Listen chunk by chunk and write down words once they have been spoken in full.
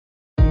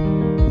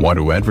Want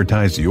to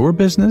advertise your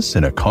business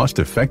in a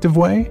cost-effective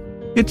way?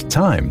 It's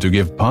time to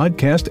give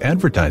podcast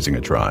advertising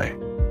a try.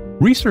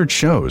 Research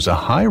shows a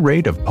high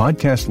rate of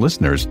podcast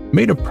listeners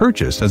made a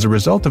purchase as a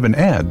result of an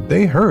ad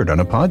they heard on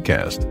a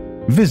podcast.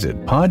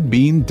 Visit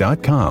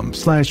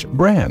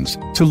podbean.com/brands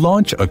to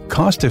launch a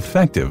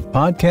cost-effective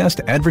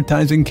podcast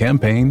advertising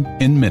campaign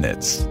in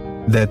minutes.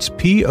 That's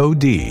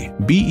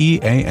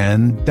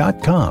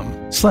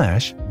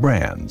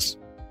podbean.com/brands.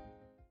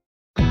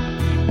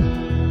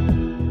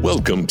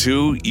 Welcome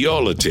to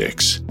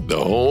Y'all-itics, the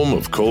home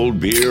of cold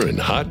beer and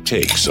hot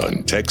takes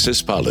on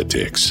Texas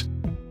politics.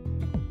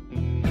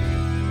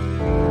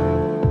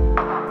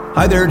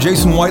 Hi there,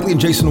 Jason Whiteley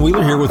and Jason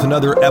Wheeler here with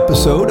another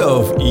episode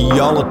of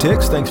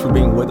Y'all-itics. Thanks for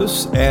being with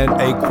us. And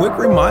a quick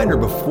reminder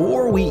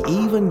before we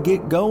even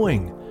get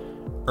going,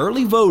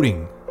 early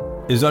voting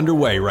is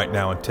underway right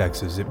now in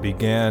Texas. It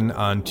began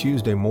on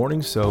Tuesday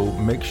morning, so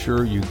make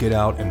sure you get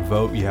out and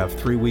vote. You have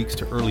 3 weeks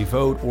to early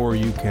vote, or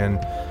you can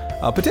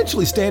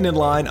potentially stand in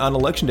line on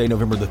Election Day,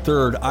 November the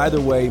 3rd. Either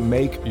way,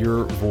 make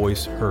your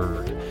voice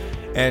heard.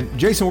 And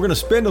Jason, we're going to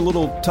spend a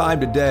little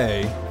time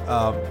today.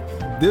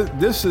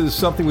 This is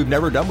something we've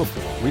never done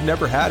before. We've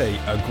never had a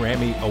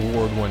Grammy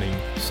award-winning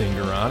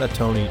singer on, a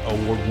Tony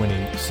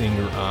award-winning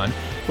singer on.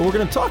 But we're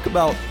going to talk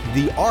about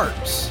the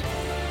arts.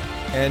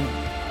 And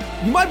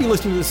you might be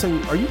listening to this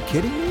saying, are you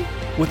kidding me?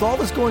 With all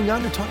this going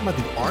on, you're talking about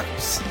the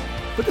arts?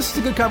 But this is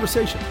a good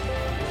conversation.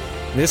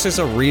 This is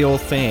a real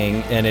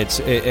thing, and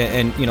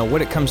you know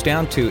what it comes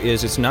down to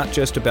is it's not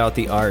just about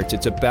the arts.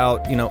 It's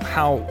about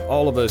how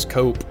all of us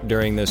cope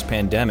during this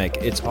pandemic.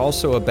 It's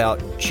also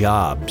about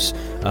jobs,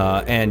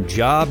 and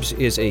jobs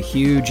is a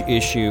huge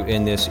issue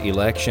in this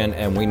election.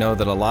 And we know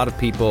that a lot of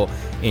people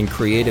in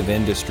creative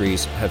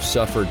industries have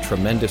suffered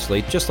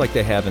tremendously, just like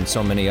they have in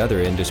so many other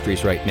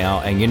industries right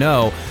now. And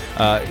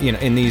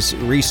in these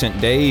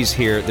recent days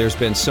here, there's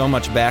been so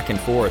much back and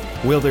forth.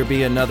 Will there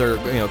be another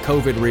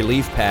COVID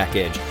relief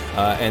package?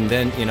 And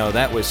then,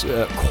 that was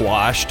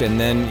quashed, and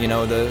then,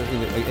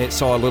 it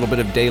saw a little bit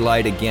of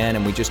daylight again,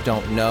 and we just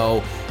don't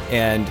know.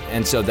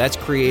 And so that's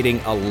creating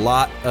a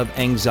lot of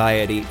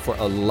anxiety for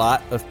a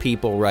lot of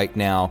people right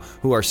now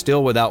who are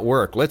still without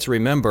work. Let's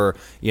remember,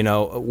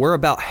 we're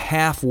about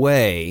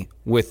halfway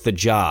with the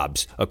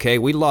jobs, okay?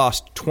 We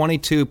lost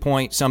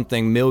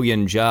 22-point-something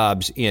million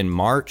jobs in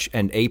March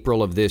and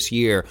April of this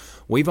year.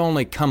 We've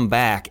only come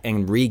back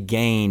and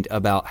regained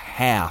about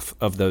half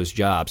of those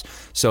jobs.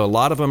 So a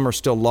lot of them are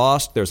still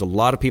lost. There's a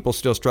lot of people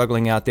still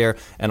struggling out there,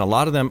 and a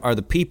lot of them are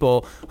the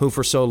people who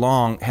for so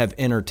long have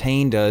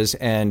entertained us,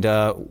 and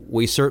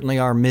we certainly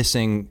are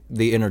missing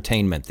the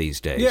entertainment these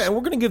days. Yeah, and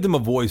we're going to give them a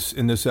voice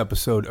in this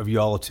episode of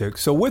Y'all-itics.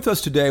 So with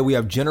us today, we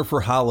have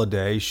Jennifer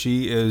Holliday.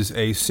 She is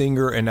a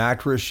singer and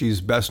actress. She's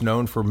best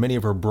known for many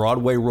of her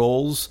Broadway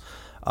roles.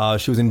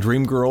 She was in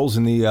Dreamgirls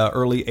in the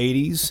early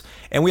 80s.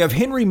 And we have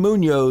Henry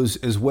Munoz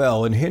as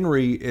well. And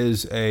Henry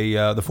is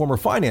the former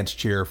finance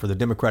chair for the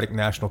Democratic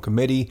National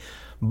Committee.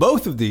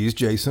 Both of these,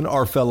 Jason,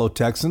 are fellow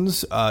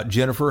Texans.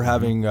 Jennifer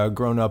having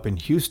grown up in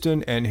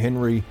Houston, and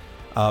Henry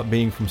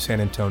being from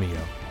San Antonio.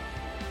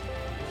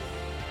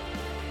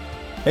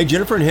 Hey,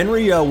 Jennifer and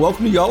Henry,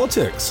 welcome to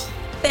Y'all-itics.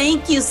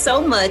 Thank you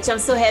so much. I'm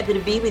so happy to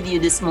be with you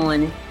this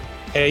morning.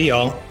 Hey,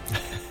 y'all.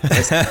 I like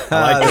that.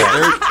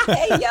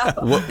 Hey,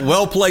 y'all.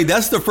 Well played.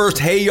 That's the first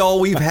 "Hey y'all"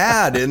 we've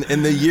had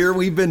in the year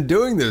we've been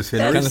doing this,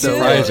 Henry. That's kind of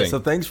surprising. So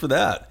thanks for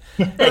that.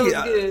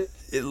 Good.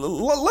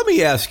 Let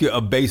me ask you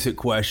a basic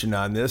question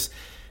on this.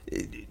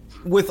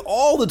 With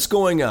all that's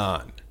going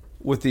on,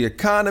 with the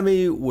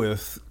economy,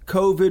 with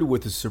COVID,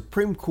 with the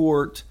Supreme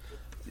Court,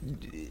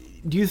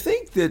 do you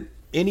think that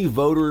any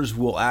voters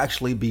will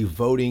actually be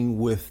voting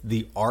with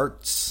the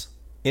arts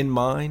in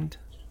mind?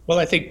 Well,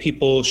 I think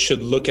people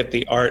should look at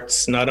the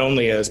arts not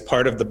only as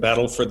part of the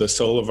battle for the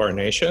soul of our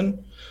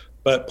nation,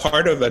 but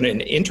part of an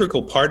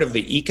integral part of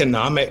the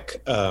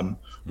economic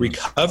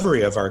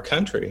recovery of our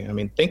country. I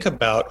mean, think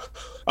about,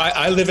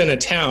 I live in a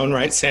town,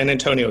 right, San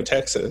Antonio,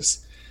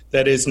 Texas,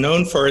 that is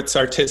known for its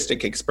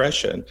artistic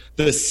expression.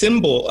 The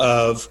symbol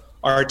of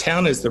our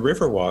town is the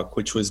Riverwalk,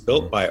 which was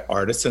built by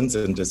artisans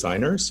and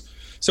designers.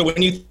 So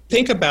when you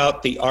think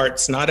about the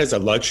arts, not as a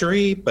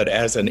luxury, but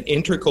as an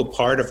integral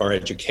part of our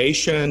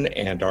education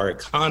and our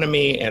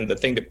economy and the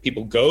thing that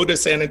people go to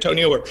San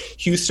Antonio or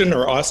Houston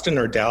or Austin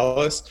or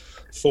Dallas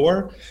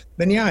for,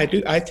 then yeah,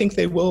 I think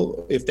they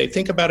will. If they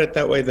think about it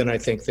that way, then I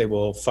think they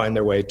will find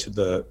their way to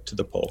the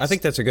polls. I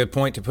think that's a good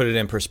point to put it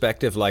in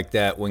perspective like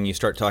that. When you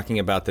start talking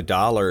about the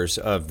dollars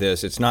of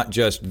this, it's not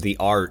just the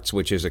arts,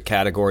 which is a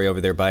category over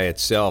there by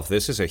itself.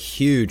 This is a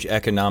huge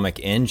economic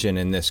engine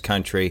in this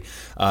country,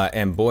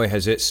 and boy,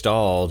 has it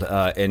stalled.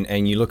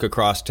 And you look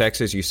across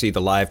Texas, you see the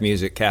live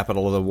music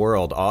capital of the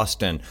world,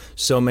 Austin.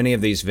 So many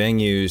of these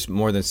venues,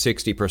 more than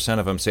 60%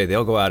 of them say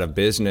they'll go out of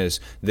business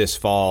this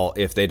fall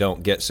if they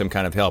don't get some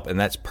kind of help, and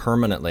that's permanent.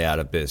 permanently out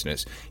of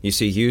business. You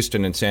see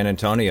Houston and San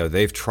Antonio,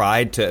 they've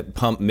tried to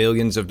pump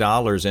millions of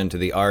dollars into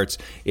the arts.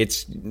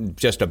 It's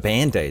just a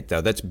Band-Aid, though.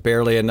 That's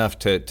barely enough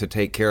to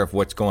take care of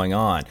what's going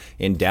on.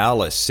 In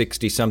Dallas,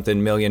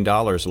 $60-something million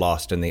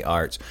lost in the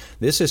arts.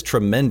 This is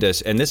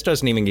tremendous, and this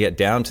doesn't even get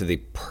down to the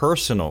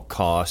personal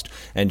cost.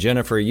 And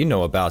Jennifer, you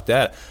know about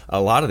that.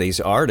 A lot of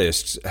these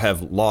artists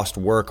have lost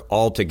work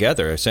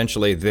altogether.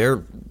 Essentially,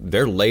 they're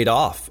laid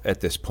off at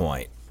this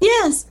point.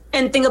 Yes.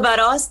 And think about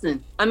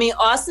Austin. I mean,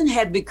 Austin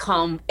had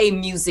become a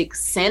music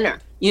center.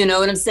 You know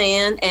what I'm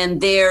saying? And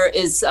there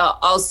is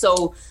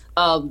also,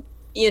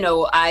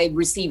 I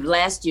received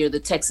last year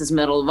the Texas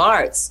Medal of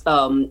Arts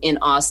in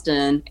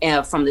Austin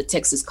from the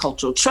Texas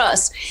Cultural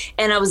Trust.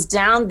 And I was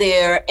down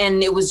there,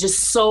 and it was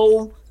just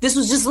this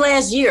was just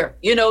last year,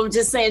 I'm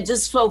just saying,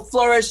 just so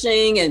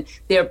flourishing, and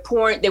they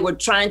were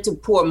trying to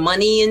pour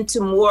money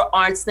into more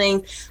arts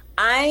things.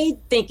 I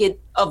think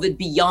of it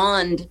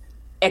beyond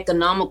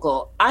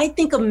economical. I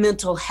think of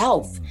mental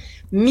health.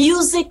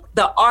 Music,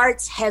 the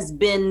arts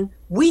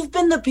we've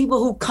been the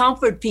people who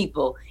comfort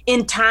people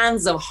in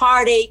times of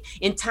heartache,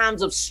 in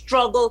times of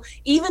struggle.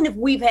 Even if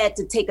we've had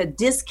to take a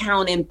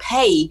discount in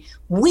pay,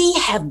 we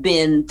have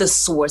been the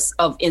source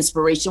of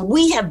inspiration.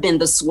 We have been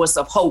the source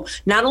of hope,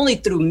 not only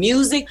through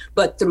music,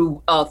 but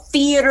through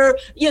theater.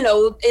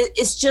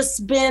 It's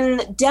just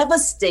been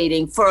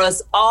devastating for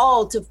us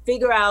all to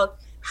figure out,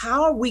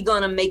 how are we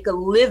going to make a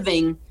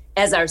living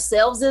as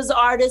ourselves as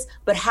artists,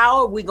 but how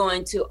are we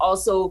going to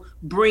also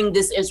bring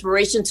this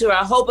inspiration to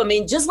our hope? I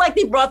mean, just like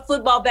they brought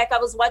football back, I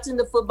was watching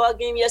the football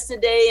game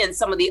yesterday and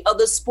some of the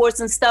other sports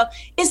and stuff.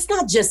 It's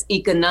not just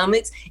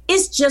economics.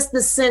 It's just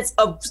the sense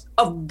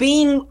of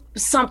being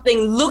something,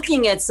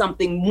 looking at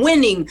something,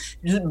 winning,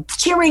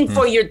 cheering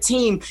for your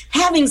team,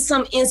 having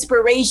some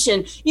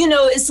inspiration.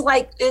 It's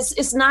like,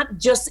 it's not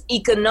just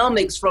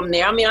economics from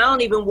there. I mean, I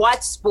don't even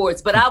watch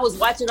sports, but I was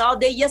watching all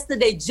day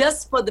yesterday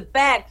just for the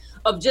fact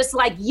of just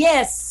like,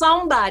 yes,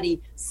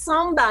 somebody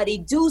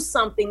do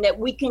something that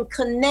we can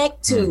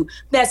connect to,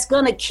 that's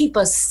going to keep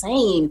us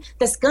sane,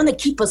 that's going to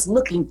keep us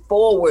looking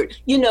forward,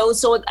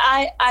 So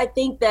I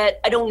think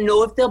that, I don't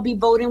know if they'll be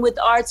voting with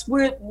arts.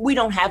 We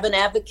don't have an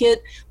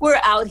advocate.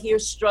 We're out here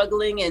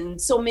struggling, and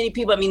so many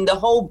people, I mean, the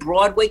whole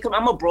Broadway,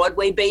 I'm a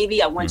Broadway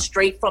baby. I went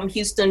straight from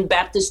Houston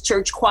Baptist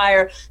Church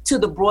Choir to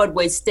the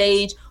Broadway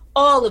stage,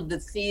 all of the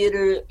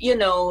theater,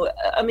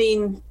 I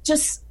mean,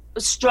 just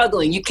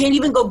struggling. You can't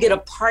even go get a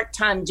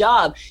part-time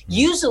job.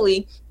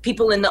 Usually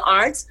people in the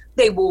arts,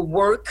 they will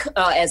work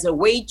as a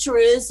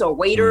waitress or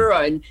waiter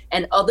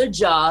and other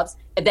jobs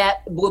that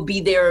will be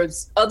their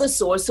other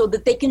source so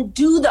that they can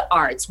do the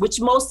arts,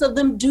 which most of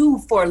them do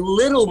for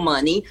little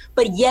money,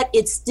 but yet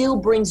it still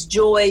brings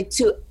joy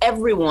to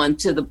everyone,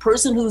 to the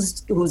person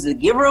who's the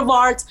giver of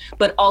arts,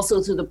 but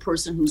also to the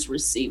person who's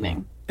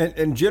receiving.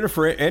 And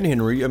Jennifer and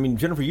Henry, I mean,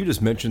 Jennifer, you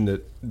just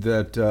mentioned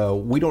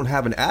that we don't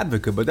have an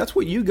advocate, but that's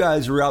what you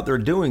guys are out there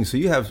doing. So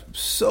you have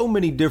so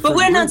many different But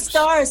we're groups. not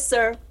stars,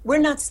 sir. We're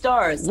not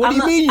stars. What do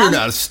you mean you're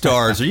not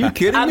stars? Are you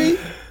kidding me?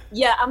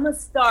 Yeah, I'm a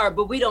star,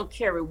 but we don't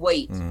carry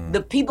weight.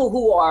 The people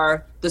who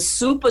are the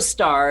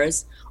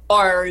superstars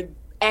are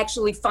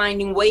actually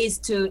finding ways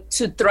to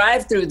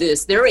thrive through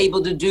this. They're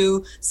able to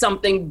do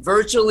something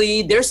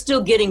virtually. They're still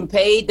getting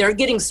paid. They're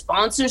getting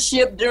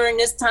sponsorship during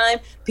this time.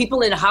 People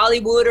in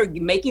Hollywood are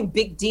making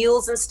big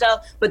deals and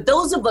stuff. But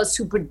those of us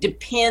who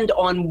depend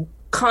on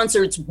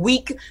concerts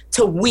week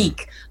to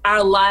week,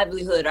 our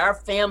livelihood, our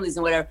families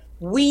and whatever,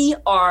 we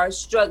are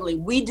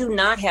struggling. We do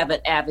not have an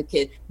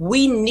advocate.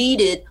 We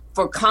need it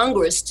for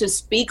Congress to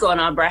speak on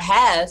our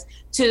behalf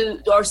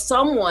or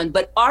someone.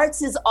 But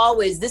arts is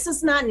always, this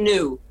is not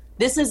new.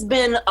 This has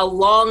been a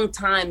long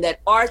time that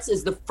arts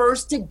is the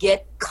first to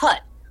get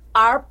cut.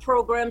 Our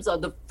programs are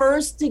the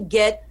first to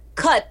get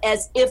cut,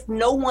 as if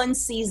no one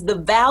sees the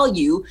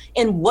value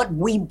in what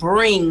we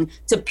bring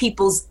to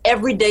people's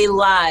everyday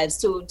lives,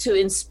 to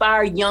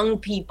inspire young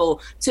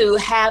people to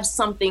have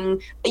something,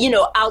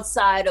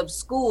 outside of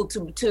school,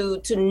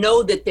 to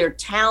know that their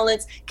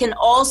talents can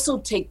also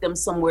take them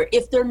somewhere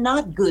if they're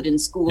not good in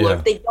school or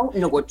if they don't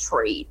know a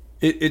trade.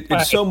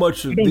 It's so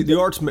much of the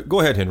arts. Go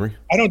ahead, Henry.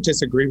 I don't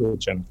disagree with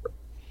Jennifer.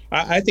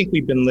 I think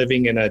we've been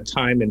living in a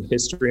time in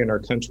history in our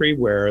country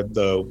where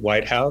the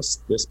White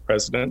House, this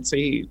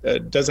presidency,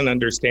 doesn't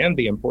understand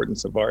the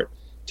importance of art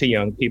to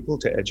young people,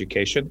 to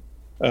education.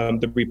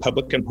 The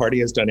Republican Party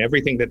has done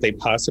everything that they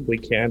possibly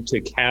can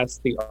to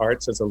cast the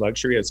arts as a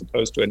luxury as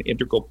opposed to an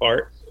integral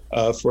part.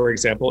 For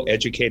example,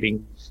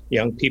 educating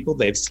young people.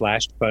 They've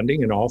slashed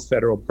funding in all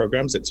federal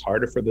programs. It's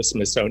harder for the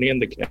Smithsonian,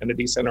 the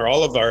Kennedy Center,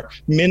 all of our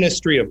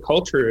Ministry of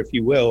Culture, if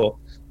you will,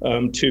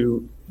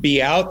 to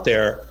be out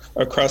there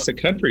across the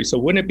country. So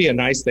wouldn't it be a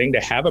nice thing to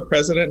have a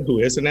president who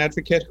is an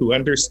advocate, who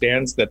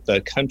understands that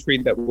the country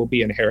that will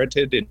be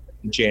inherited in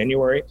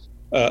January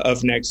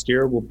of next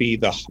year will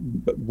be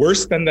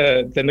worse than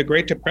the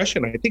Great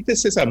Depression? I think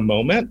this is a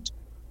moment,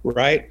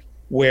 right,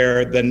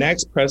 where the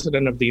next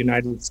president of the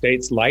United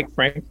States, like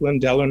Franklin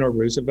Delano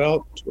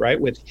Roosevelt, right,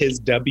 with his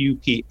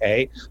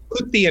WPA,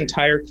 put the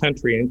entire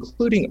country,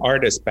 including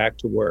artists, back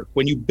to work.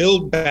 When you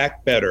build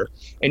back better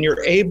and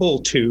you're able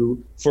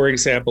to, for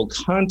example,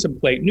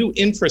 contemplate new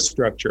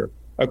infrastructure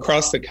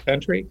across the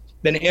country,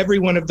 then every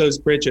one of those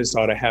bridges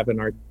ought to have an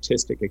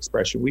artistic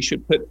expression. We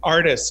should put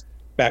artists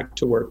back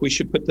to work. We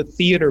should put the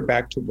theater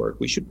back to work.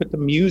 We should put the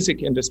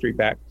music industry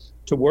back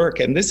to work.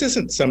 And this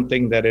isn't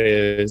something that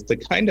is the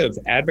kind of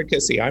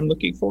advocacy I'm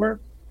looking for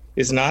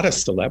is not a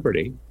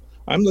celebrity.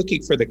 I'm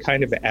looking for the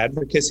kind of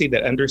advocacy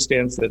that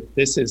understands that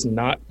this is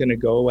not going to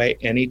go away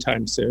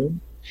anytime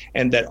soon,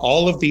 and that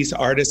all of these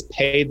artists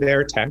pay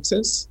their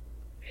taxes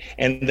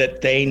and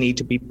that they need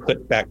to be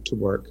put back to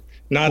work,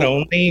 not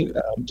only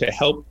to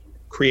help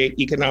create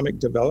economic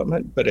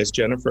development, but as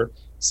Jennifer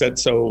said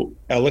so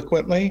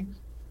eloquently,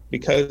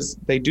 because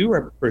they do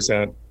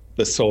represent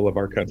the soul of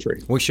our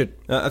country. We should.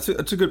 That's a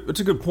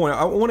good point.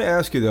 I want to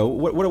ask you though.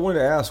 What I wanted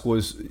to ask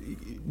was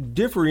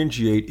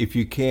differentiate, if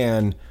you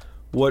can,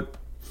 what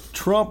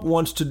Trump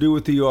wants to do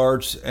with the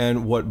arts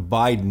and what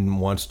Biden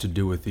wants to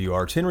do with the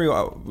arts. Henry,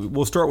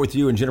 we'll start with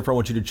you, and Jennifer, I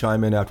want you to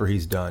chime in after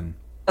he's done.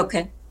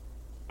 Okay.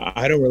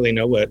 I don't really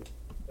know what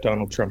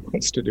Donald Trump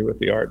wants to do with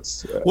the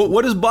arts.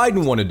 What does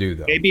Biden want to do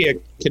though? Maybe a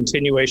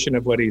continuation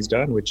of what he's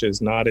done, which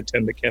is not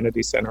attend the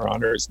Kennedy Center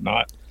honors,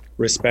 not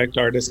respect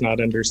artists,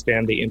 not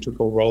understand the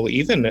integral role,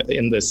 even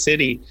in the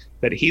city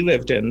that he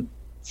lived in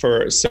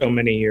for so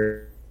many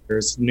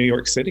years, New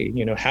York City,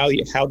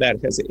 how that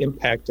has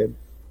impacted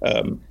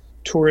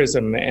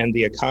tourism and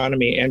the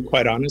economy, and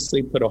quite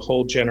honestly, put a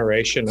whole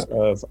generation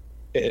of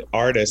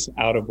artists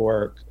out of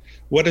work.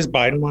 What does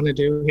Biden want to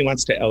do? He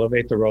wants to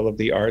elevate the role of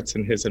the arts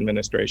in his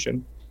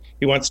administration.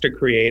 He wants to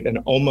create an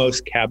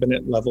almost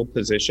cabinet level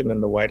position in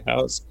the White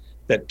House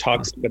that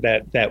talks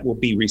that will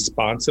be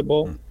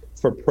responsible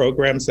for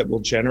programs that will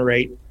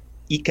generate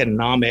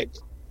economic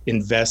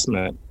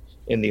investment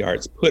in the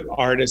arts, put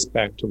artists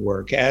back to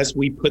work as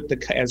we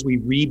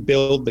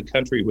rebuild the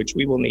country, which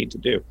we will need to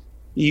do.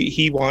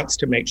 He wants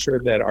to make sure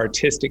that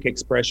artistic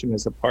expression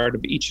is a part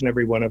of each and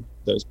every one of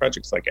those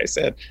projects. Like I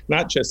said,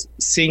 not just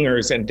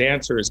singers and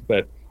dancers,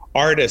 but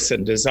artists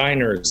and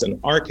designers and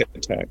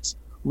architects,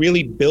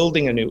 really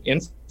building a new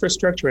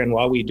infrastructure. And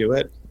while we do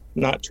it,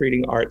 not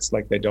treating arts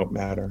like they don't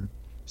matter.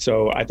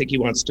 So I think he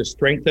wants to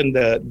strengthen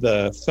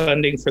the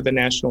funding for the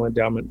National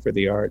Endowment for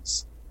the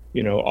Arts,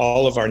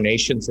 all of our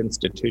nation's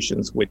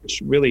institutions,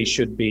 which really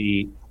should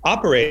be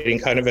operating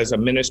kind of as a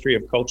ministry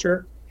of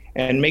culture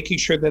and making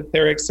sure that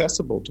they're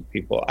accessible to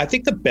people. I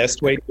think the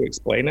best way to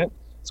explain it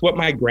is what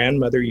my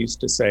grandmother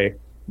used to say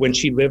when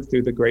she lived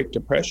through the Great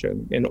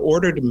Depression. In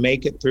order to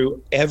make it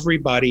through,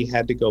 everybody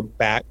had to go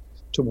back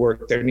to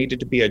work. There needed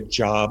to be a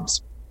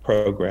jobs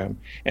program.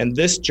 And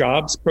this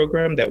jobs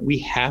program that we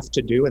have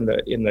to do in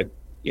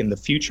the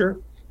future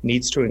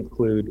needs to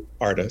include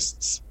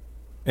artists.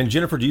 And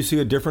Jennifer, do you see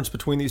a difference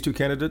between these two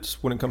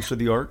candidates when it comes to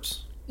the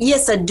arts?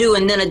 Yes, I do.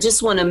 And then I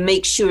just want to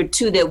make sure,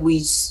 too, that we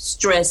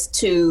stress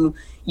to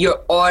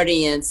your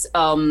audience,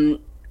 of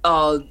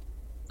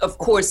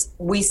course,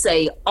 we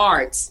say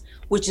arts,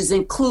 which is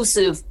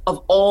inclusive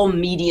of all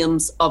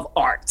mediums of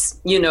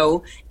arts,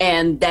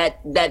 and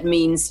that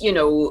means,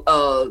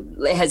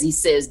 as he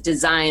says,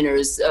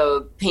 designers,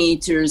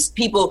 painters,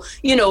 people,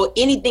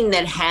 anything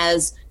that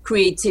has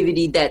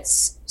creativity that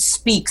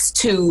speaks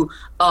to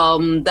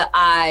the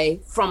eye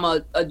from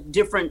a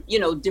different,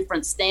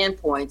 different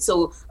standpoint.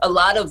 So a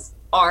lot of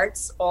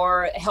arts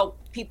help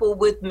people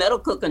with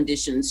medical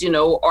conditions,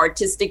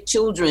 artistic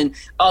children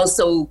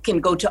also can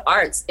go to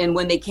arts, and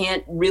when they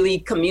can't really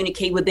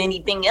communicate with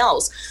anything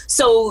else.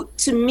 So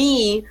to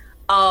me,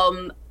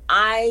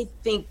 I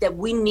think that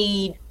we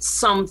need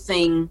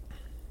something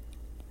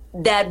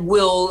that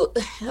will,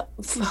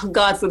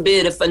 God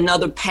forbid, if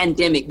another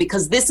pandemic,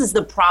 because this is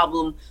the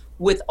problem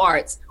with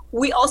arts.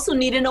 We also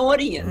need an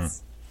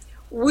audience.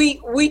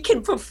 We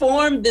can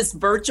perform this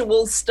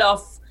virtual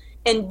stuff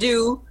and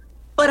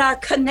but our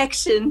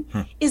connection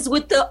is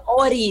with the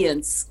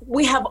audience.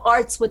 We have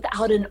arts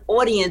without an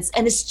audience,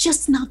 and it's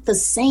just not the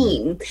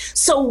same.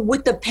 So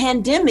with the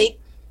pandemic,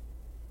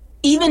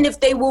 even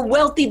if they were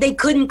wealthy, they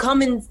couldn't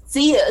come and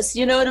see us.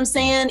 You know what I'm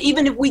saying?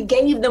 Even if we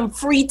gave them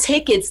free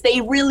tickets,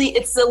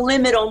 it's a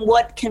limit on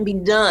what can be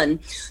done.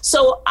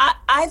 So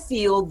I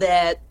feel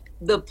that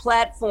the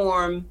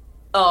platform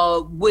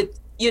with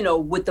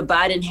the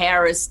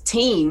Biden-Harris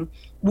team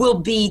will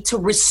be to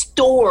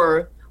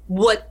restore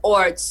what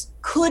arts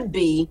could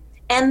be,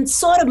 and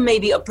sort of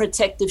maybe a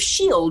protective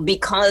shield,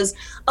 because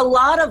a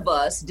lot of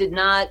us did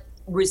not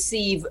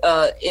receive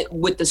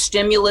with the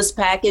stimulus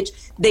package.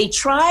 They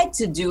tried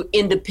to do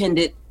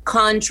independent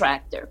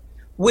contractor,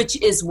 which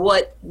is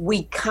what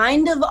we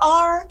kind of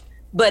are,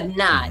 but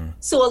not.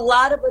 So a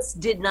lot of us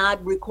did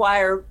not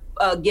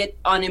get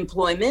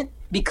unemployment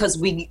because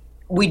we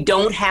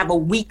don't have a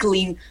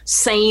weekly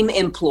same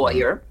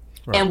employer.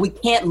 Right. And we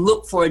can't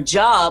look for a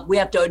job. We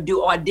have to do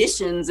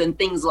auditions and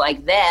things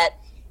like that.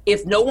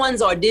 If no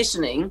one's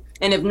auditioning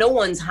and if no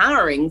one's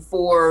hiring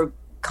for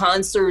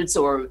concerts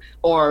or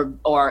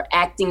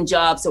acting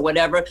jobs or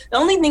whatever. The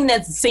only thing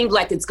that seems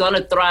like it's going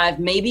to thrive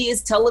maybe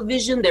is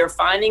television. They're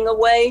finding a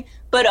way,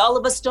 but all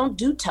of us don't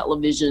do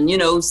television,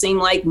 seem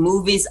like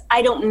movies.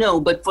 I don't know.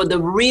 But for the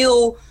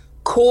real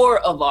core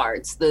of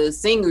arts, the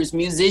singers,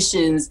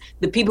 musicians,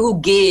 the people who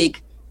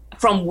gig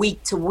from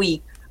week to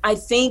week, I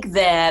think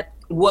that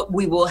what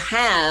we will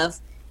have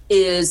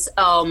is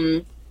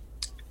more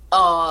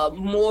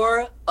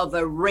of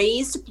a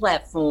raised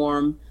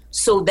platform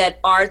so that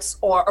arts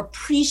are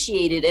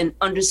appreciated and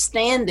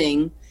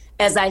understanding,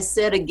 as I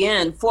said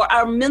again, for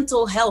our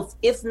mental health,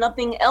 if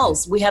nothing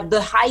else. We have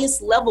the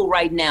highest level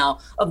right now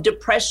of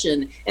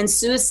depression and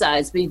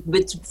suicides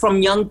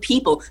from young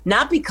people,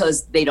 not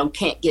because they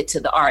can't get to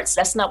the arts.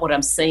 That's not what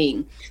I'm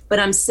saying. But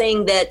I'm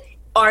saying that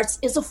arts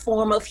is a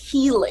form of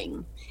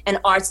healing, and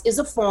arts is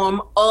a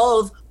form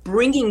of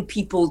bringing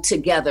people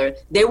together.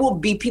 There will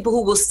be people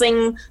who will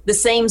sing the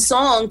same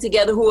song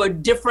together who are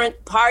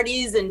different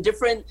parties and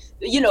different,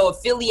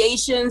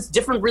 affiliations,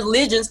 different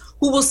religions,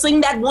 who will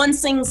sing that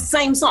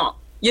same song,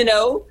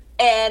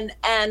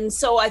 And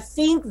so I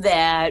think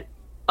that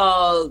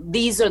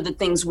these are the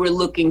things we're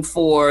looking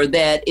for,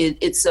 that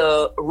it's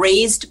a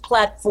raised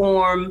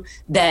platform,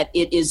 that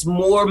it is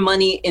more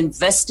money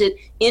invested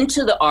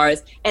into the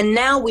arts. And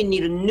now we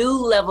need a new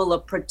level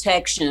of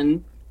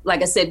protection.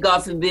 Like I said, God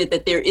forbid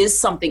that there is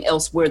something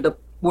else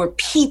where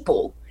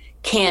people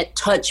can't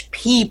touch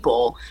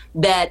people,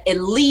 that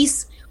at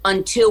least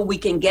until we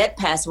can get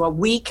past where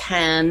we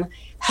can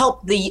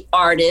help the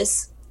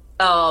artists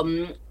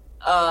and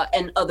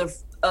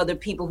other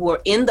people who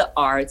are in the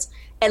arts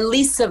at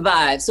least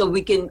survive. So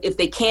we can, if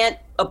they can't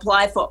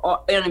apply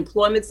for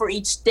unemployment for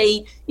each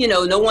state,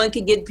 no one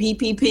can get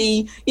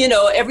PPP,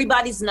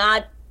 everybody's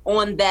not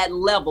on that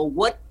level.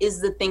 What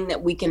is the thing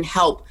that we can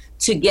help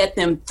to get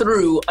them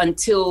through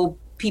until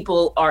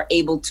people are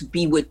able to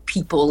be with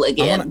people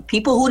again,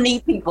 people who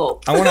need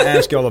people? I want to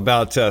ask y'all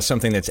about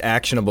something that's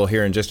actionable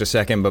here in just a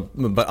second,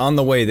 but on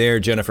the way there,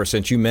 Jennifer,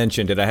 since you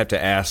mentioned it, I have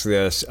to ask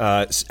this.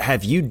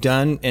 Have you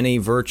done any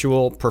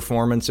virtual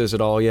performances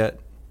at all yet?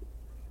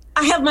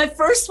 I have my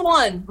first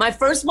one. My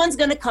first one's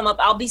going to come up.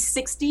 I'll be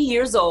 60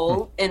 years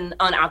old on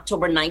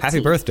October 19th.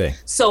 Happy birthday.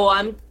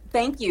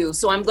 Thank you.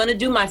 So I'm going to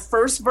do my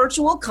first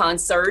virtual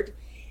concert.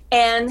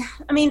 And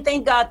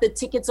thank God the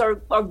tickets are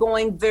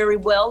going very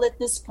well at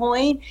this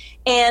point.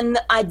 And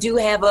I do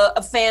have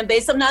a fan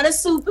base. I'm not a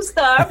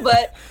superstar,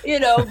 but,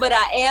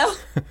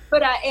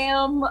 I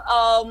am,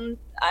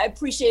 I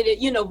appreciate it,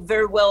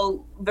 very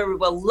well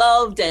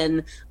loved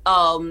and,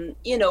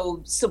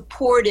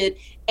 supported.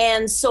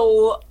 And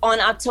so on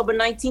October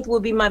 19th will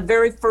be my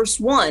very first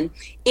one.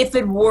 If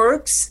it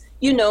works,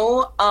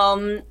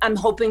 I'm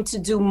hoping to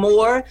do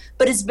more,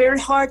 but it's very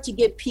hard to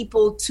get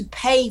people to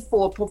pay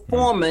for a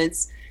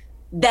performance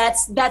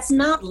that's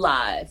not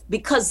live,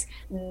 because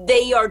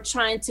they are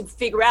trying to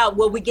figure out,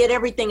 well, we get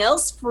everything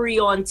else free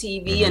on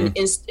TV, and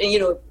it's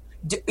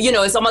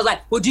almost like,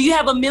 well, do you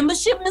have a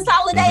membership, Miss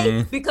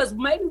Holiday? Because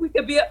maybe we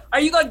could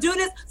are you going to do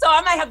this? So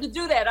I might have to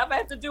do that. I might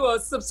have to do a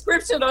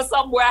subscription or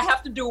something where I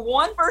have to do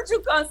one virtual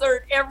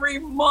concert every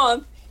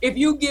month. If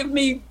you give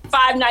me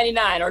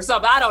 $5.99 or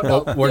something, I don't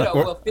know.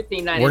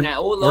 $15.99.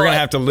 Oh, Lord. We're gonna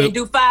have to loop.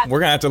 We're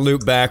gonna have to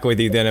loop back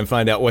with you then and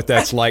find out what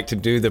that's like to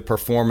do the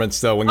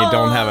performance though when you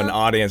don't have an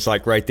audience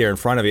like right there in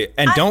front of you.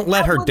 And don't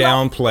let her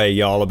downplay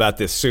y'all about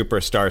this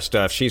superstar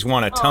stuff. She's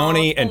won a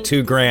Tony and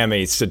 2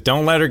 Grammys, so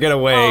don't let her get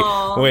away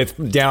with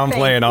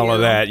downplaying all of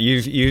that.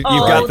 You've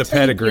got the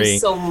pedigree. Thank you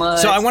so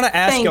much. So I want to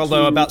ask y'all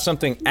though about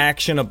something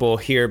actionable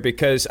here,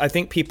 because I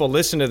think people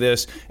listen to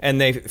this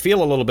and they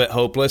feel a little bit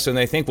hopeless and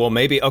they think, well,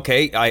 maybe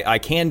I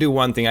can do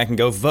one thing. I can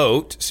go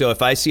vote. So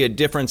if I see a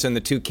difference in the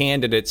 2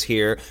 candidates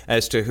here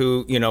as to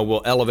who,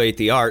 will elevate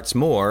the arts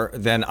more,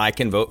 then I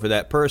can vote for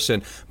that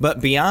person. But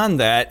beyond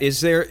that,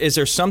 is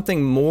there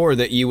something more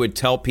that you would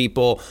tell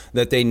people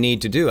that they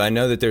need to do? I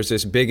know that there's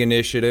this big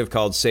initiative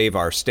called Save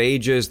Our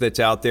Stages that's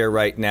out there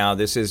right now.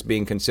 This is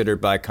being considered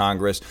by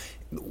Congress.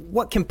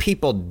 What can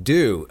people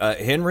do?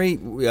 Henry,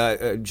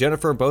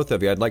 Jennifer, both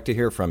of you, I'd like to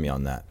hear from you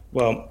on that.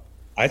 Well,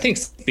 I think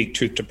Speak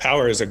Truth to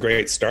Power is a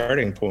great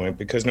starting point,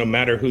 because no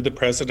matter who the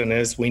president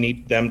is, we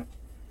need them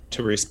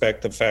to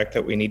respect the fact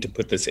that we need to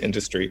put this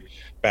industry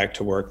back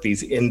to work,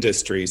 these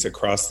industries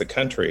across the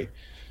country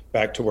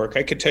back to work.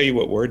 I could tell you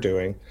what we're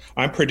doing.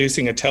 I'm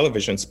producing a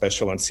television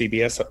special on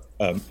CBS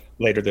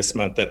later this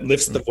month that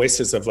lifts the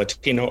voices of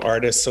Latino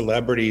artists,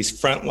 celebrities,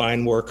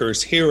 frontline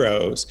workers,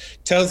 heroes,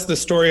 tells the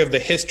story of the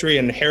history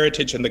and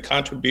heritage and the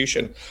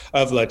contribution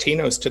of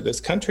Latinos to this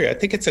country. I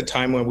think it's a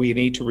time when we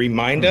need to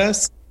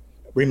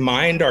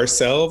remind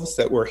ourselves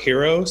that we're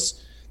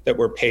heroes, that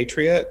we're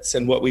patriots,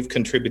 and what we've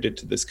contributed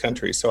to this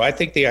country. So I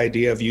think the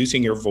idea of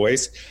using your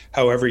voice,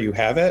 however you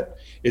have it,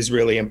 is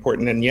really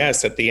important. And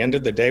yes, at the end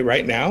of the day,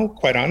 right now,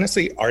 quite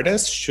honestly,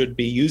 artists should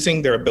be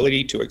using their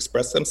ability to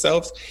express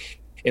themselves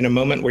in a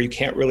moment where you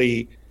can't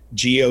really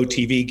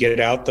GOTV, get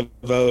out the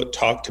vote,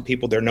 talk to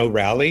people. There are no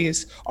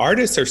rallies.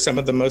 Artists are some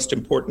of the most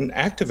important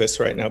activists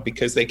right now,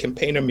 because they can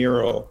paint a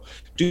mural,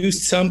 do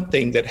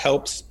something that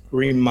helps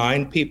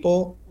remind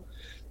people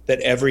that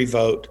every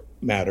vote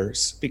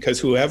matters, because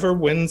whoever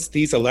wins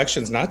these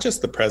elections, not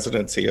just the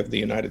presidency of the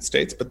United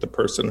States, but the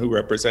person who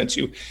represents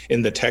you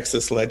in the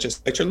Texas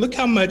legislature, look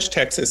how much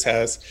Texas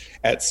has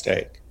at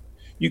stake.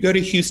 You go to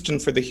Houston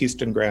for the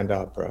Houston Grand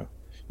Opera.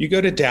 You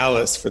go to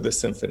Dallas for the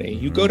symphony.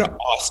 You go to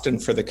Austin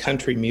for the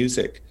country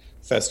music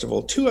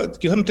festival. You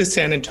come to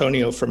San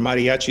Antonio for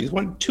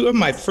mariachis. Two of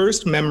my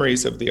first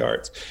memories of the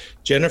arts.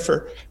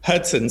 Jennifer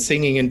Hudson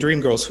singing in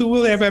Dreamgirls. Who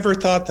would have ever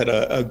thought that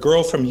a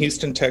girl from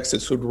Houston,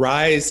 Texas would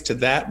rise to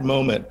that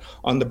moment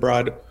on the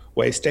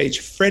Broadway stage?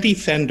 Freddie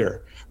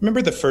Fender.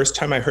 Remember the first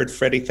time I heard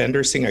Freddie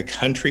Fender sing a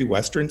country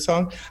Western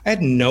song? I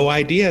had no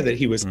idea that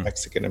he was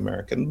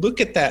Mexican-American. Look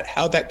at that,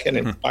 how that can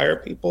inspire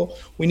people.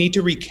 We need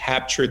to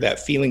recapture that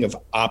feeling of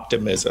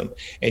optimism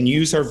and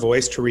use our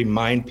voice to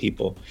remind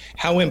people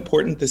how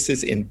important this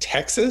is in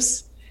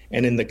Texas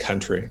and in the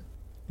country.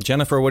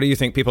 Jennifer, what do you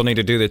think people need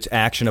to do that's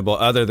actionable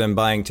other than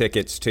buying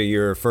tickets to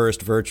your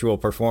first virtual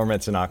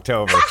performance in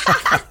October?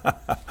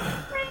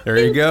 There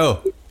you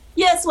go.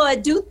 Yes, well, I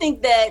do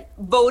think that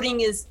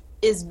voting is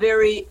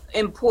very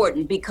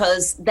important,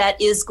 because that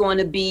is going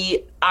to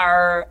be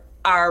our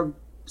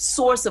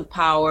source of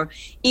power,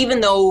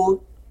 even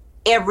though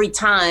every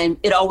time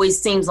it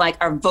always seems like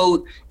our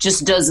vote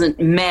just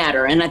doesn't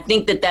matter. And I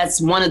think that that's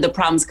one of the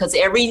problems, because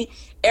every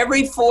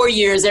 4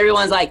 years,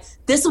 everyone's like,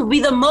 this will be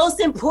the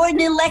most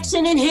important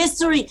election in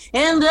history,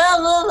 and blah,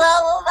 blah, blah,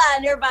 blah, blah.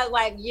 And everybody's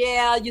like,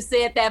 yeah, you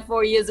said that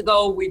 4 years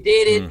ago, we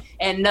did it,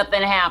 and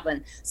nothing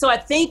happened. So I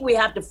think we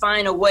have to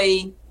find a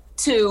way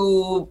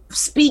to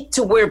speak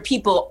to where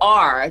people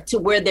are, to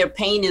where their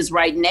pain is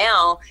right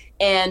now,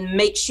 and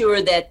make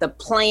sure that the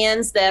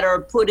plans that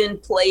are put in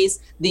place,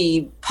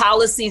 the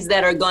policies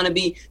that are going to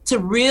be, to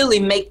really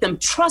make them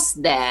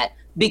trust that.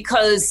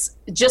 Because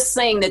just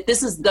saying that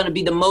this is going to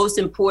be the most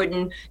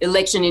important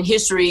election in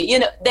history,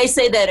 they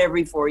say that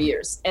every 4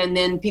 years, and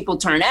then people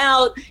turn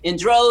out in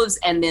droves,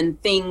 and then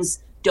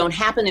things don't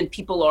happen, and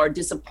people are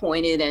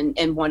disappointed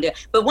and wonder.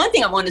 But one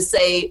thing I want to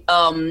say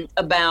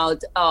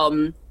about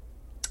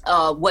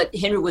what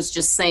Henry was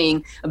just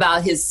saying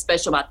about his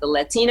special about the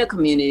Latina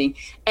community.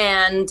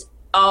 And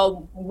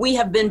we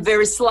have been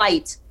very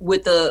slight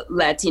with the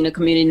Latina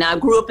community. Now, I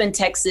grew up in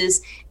Texas,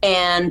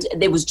 and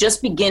it was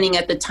just beginning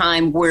at the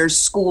time where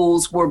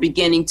schools were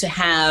beginning to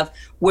have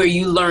where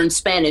you learn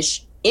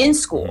Spanish in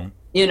school,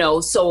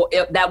 so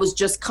that was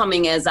just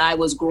coming as I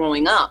was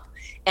growing up.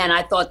 And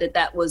I thought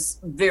that was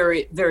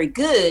very, very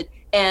good.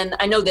 And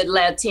I know that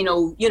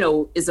Latino,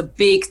 is a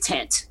big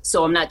tent.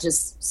 So I'm not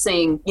just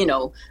saying,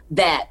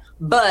 that.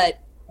 But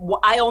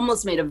I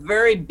almost made a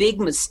very big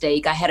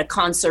mistake. I had a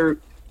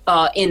concert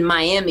in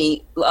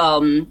Miami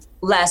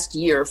last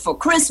year for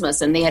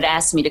Christmas, and they had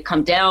asked me to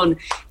come down.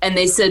 And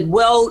they said,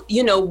 well,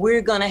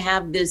 we're going to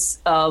have this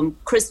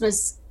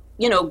Christmas,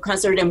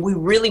 concert, and we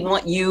really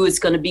want you. It's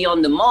going to be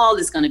on the mall.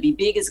 It's going to be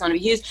big. It's going to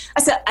be huge.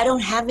 I said, I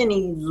don't have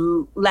any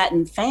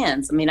Latin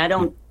fans. I mean,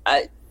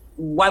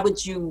 why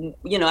would you,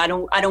 I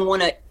don't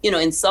want to,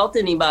 insult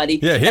anybody.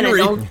 Yeah,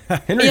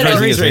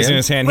 Henry's raising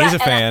his hand. He's a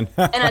fan.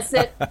 And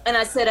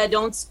I said, I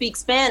don't speak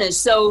Spanish.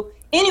 So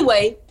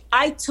anyway,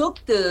 I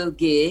took the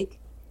gig,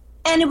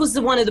 and it was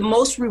one of the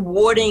most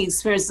rewarding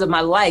experiences of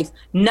my life.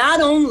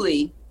 Not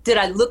only did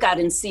I look out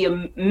and see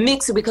a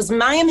mix, because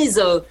Miami is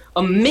a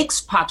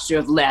mixed posture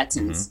of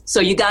Latins. So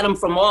you got them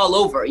from all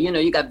over.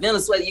 You got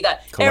Venezuela, you got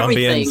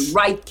everything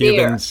right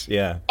Cubans, there.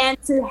 Yeah. And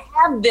to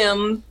have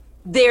them,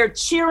 they're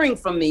cheering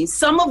for me.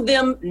 Some of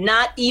them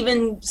not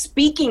even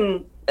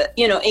speaking,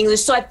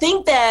 English. So I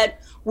think that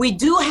we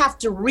do have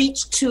to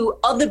reach to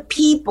other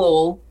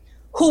people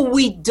who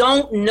we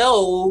don't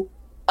know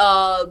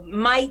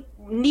might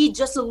need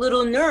just a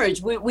little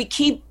nudge. We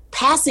keep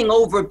passing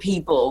over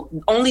people.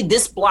 Only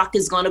this block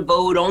is going to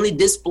vote. Only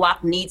this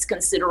block needs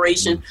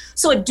consideration.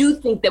 So I do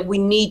think that we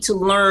need to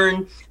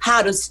learn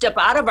how to step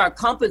out of our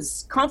comfort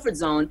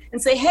zone and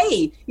say,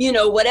 hey,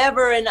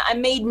 whatever. And I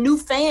made new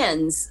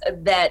fans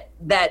that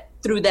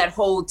through that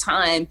whole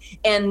time,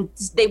 and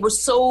they were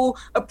so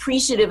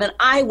appreciative, and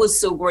I was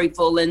so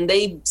grateful, and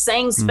they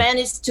sang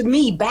Spanish to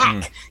me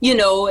back,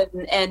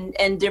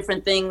 and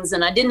different things,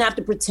 and I didn't have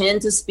to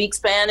pretend to speak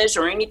Spanish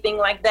or anything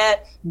like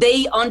that.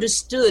 They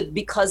understood,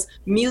 because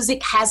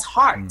music has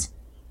heart.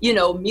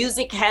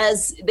 Music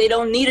they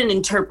don't need an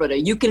interpreter.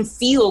 You can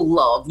feel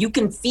love, you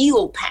can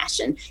feel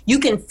passion, you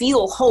can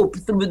feel hope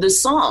through the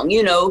song,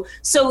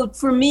 So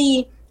for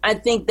me, I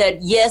think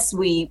that, yes,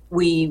 we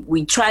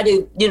try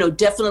to,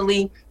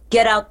 definitely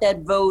get out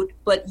that vote.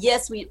 But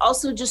yes, we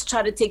also just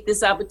try to take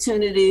this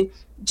opportunity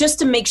just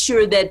to make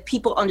sure that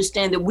people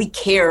understand that we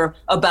care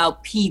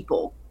about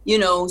people,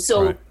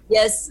 So right.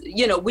 Yes,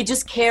 we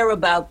just care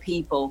about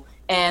people.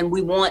 And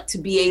we want to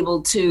be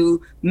able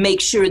to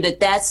make sure that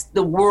that's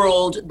the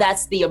world,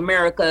 that's the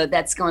America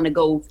that's going to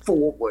go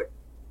forward.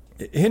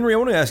 Henry, I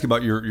want to ask you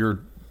about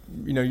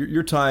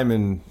your time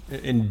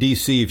in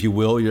D.C., if you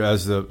will,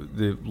 as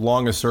the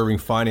longest serving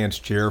finance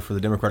chair for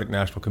the Democratic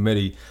National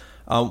Committee.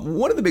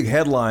 One of the big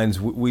headlines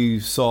we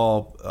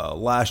saw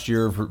last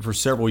year for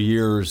several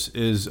years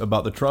is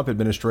about the Trump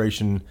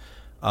administration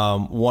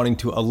wanting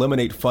to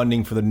eliminate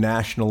funding for the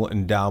National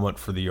Endowment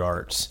for the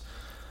Arts.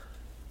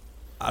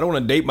 I don't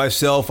want to date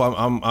myself.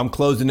 I'm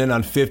closing in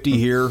on 50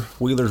 here.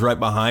 Wheeler's right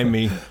behind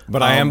me,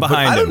 but I am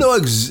behind him.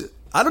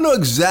 I don't know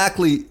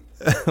exactly.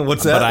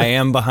 What's that? But I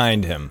am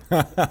behind him.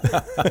 And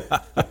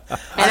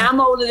I'm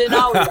older than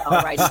all of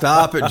y'all right now.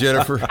 Stop it,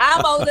 Jennifer.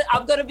 I'm older.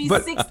 I'm going to be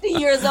 60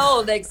 years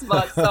old next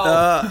month, so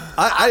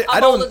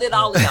I'm older than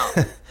all of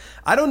y'all.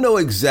 I don't know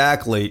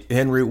exactly,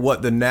 Henry,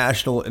 what the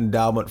National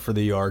Endowment for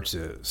the Arts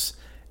is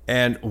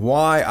and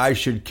why I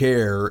should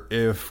care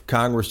if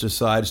Congress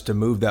decides to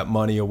move that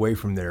money away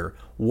from there.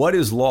 What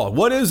is lost?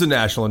 What is the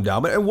National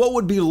Endowment, and what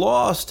would be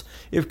lost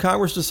if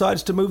Congress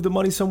decides to move the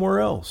money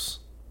somewhere else?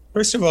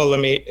 First of all, let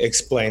me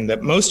explain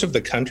that most of the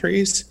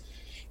countries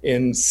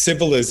in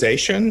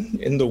civilization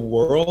in the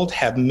world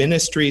have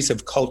ministries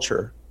of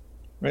culture,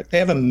 right? They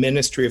have a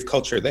ministry of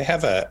culture. They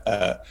have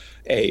a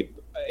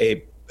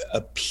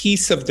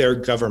piece of their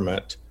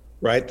government,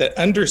 right, that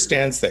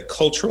understands that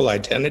cultural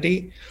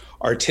identity,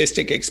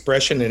 artistic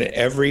expression in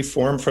every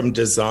form from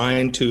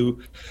design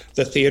to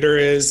the theater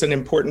is an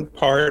important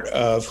part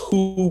of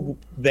who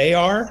they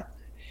are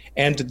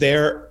and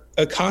their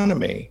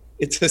economy.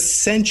 It's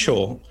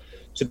essential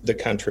to the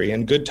country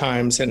in good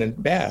times and in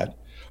bad.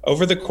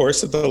 Over the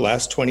course of the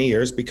last 20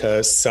 years,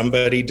 because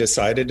somebody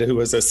decided, who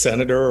was a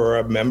senator or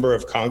a member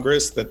of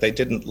Congress, that they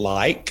didn't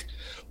like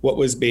what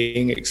was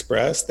being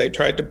expressed, they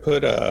tried to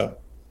put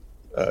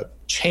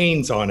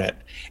chains on it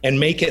and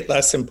make it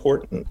less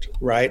important,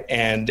 right?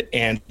 And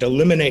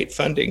eliminate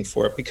funding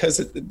for it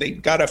because they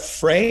got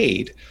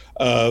afraid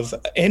of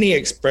any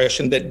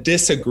expression that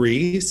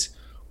disagrees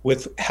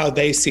with how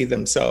they see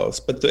themselves.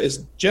 But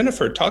as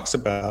Jennifer talks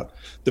about,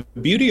 the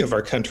beauty of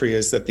our country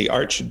is that the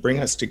arts should bring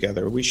us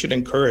together. We should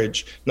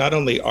encourage not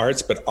only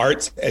arts, but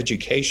arts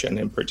education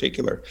in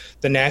particular.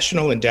 The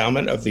National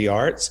Endowment of the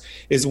Arts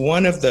is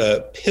one of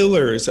the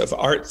pillars of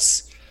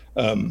arts,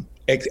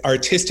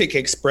 artistic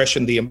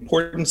expression, the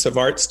importance of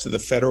arts to the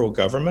federal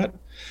government,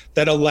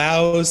 that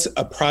allows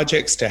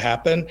projects to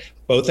happen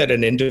both at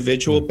an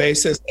individual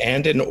basis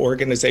and in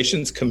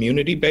organizations,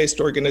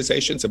 community-based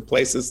organizations in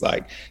places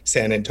like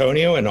San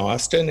Antonio and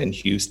Austin and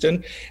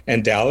Houston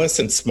and Dallas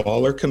and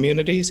smaller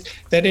communities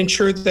that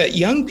ensure that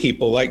young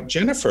people like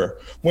Jennifer,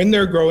 when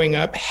they're growing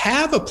up,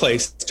 have a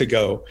place to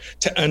go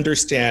to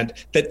understand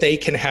that they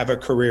can have a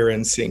career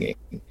in singing.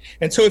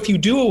 And so if you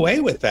do away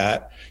with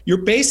that, you're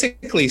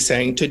basically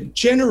saying to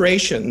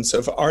generations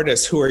of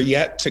artists who are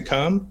yet to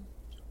come,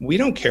 we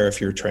don't care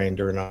if you're trained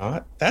or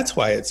not. That's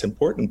why it's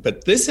important.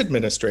 But this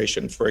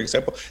administration, for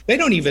example, they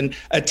don't even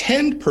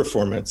attend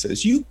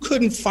performances. You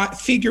couldn't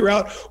figure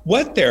out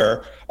what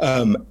their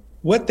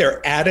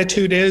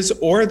attitude is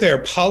or their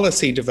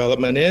policy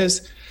development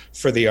is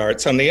for the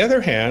arts. On the other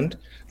hand,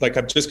 like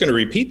I'm just going to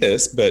repeat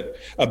this, but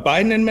a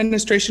Biden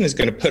administration is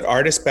going to put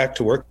artists back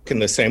to work in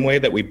the same way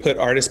that we put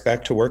artists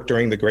back to work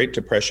during the Great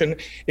Depression.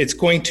 It's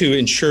going to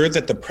ensure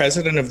that the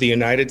President of the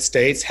United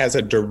States has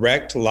a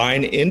direct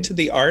line into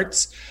the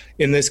arts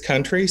in this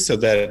country so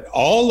that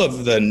all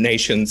of the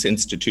nation's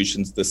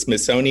institutions, the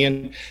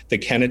Smithsonian, the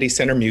Kennedy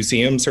Center,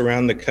 museums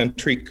around the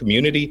country,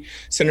 community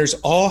centers,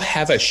 all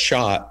have a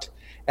shot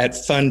at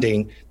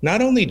funding,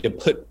 not only to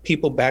put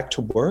people back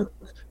to work,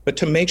 but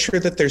to make sure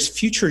that there's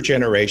future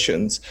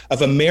generations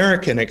of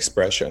American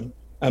expression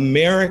that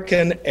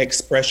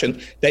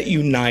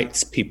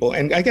unites people.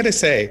 And I got to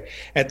say,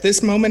 at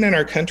this moment in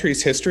our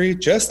country's history,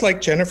 just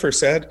like Jennifer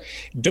said,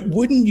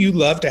 wouldn't you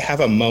love to have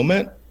a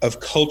moment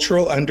of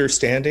cultural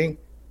understanding?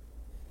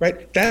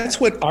 Right? That's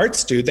what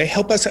arts do. They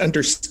help us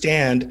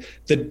understand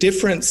the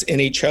difference in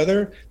each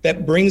other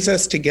that brings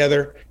us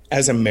together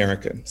as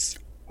Americans.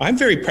 I'm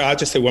very proud,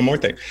 just say one more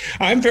thing.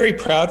 I'm very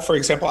proud, for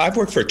example, I've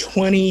worked for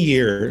 20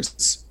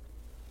 years.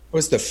 I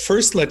was the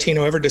first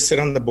Latino ever to sit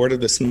on the board of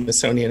the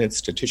Smithsonian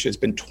Institution. It's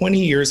been 20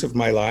 years of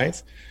my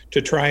life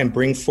to try and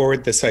bring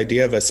forward this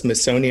idea of a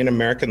Smithsonian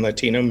American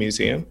Latino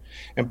Museum.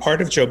 And part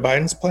of Joe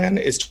Biden's plan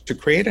is to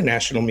create a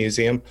national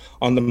museum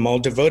on the Mall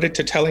devoted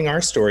to telling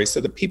our story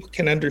so that people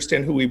can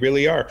understand who we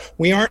really are.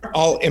 We aren't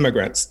all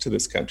immigrants to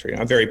this country.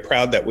 I'm very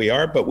proud that we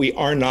are, but we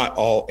are not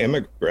all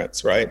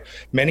immigrants, right?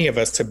 Many of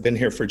us have been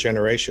here for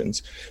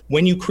generations.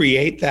 When you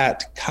create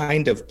that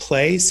kind of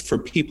place for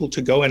people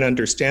to go and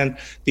understand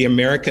the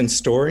American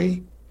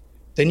story,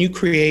 then you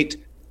create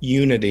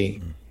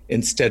unity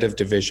instead of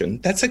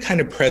division. That's the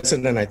kind of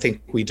president I think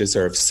we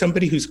deserve.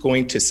 Somebody who's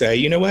going to say,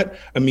 you know what,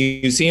 a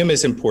museum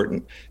is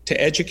important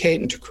to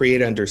educate and to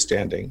create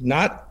understanding,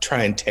 not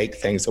try and take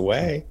things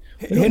away.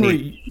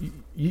 Henry,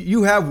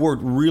 you have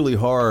worked really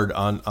hard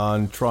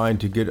on trying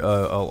to get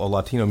a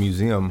Latino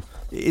museum.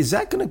 Is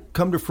that going to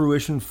come to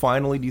fruition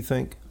finally, do you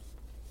think?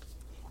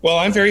 Well,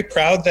 I'm very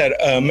proud that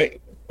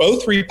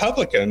both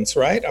Republicans,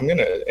 right?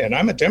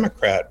 I'm a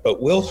Democrat,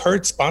 but Will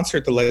Hurd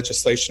sponsored the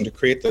legislation to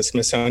create the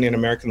Smithsonian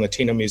American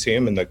Latino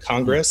Museum in the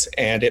Congress,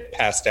 and it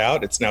passed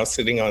out. It's now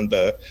sitting on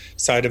the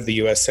side of the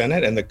U.S.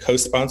 Senate, and the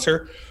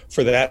co-sponsor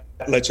for that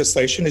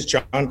legislation is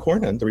John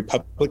Cornyn, the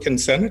Republican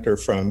senator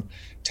from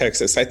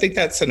Texas. I think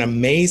that's an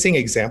amazing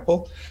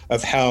example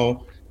of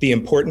how the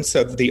importance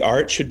of the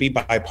art should be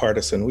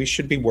bipartisan. We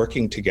should be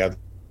working together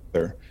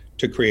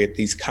to create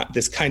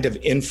this kind of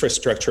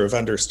infrastructure of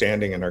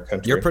understanding in our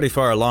country. You're pretty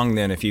far along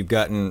then if you've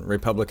gotten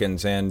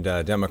Republicans and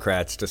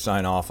Democrats to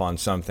sign off on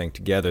something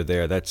together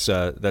there. That's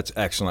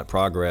excellent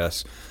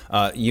progress.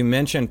 You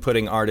mentioned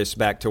putting artists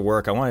back to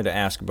work. I wanted to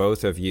ask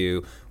both of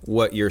you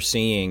what you're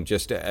seeing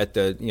just at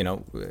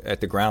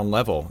the ground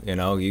level.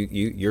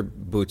 Your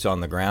boots on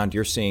the ground.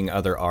 You're seeing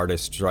other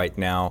artists right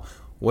now.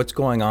 What's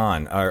going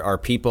on? Are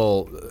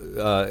people,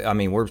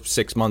 we're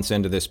 6 months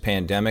into this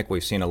pandemic.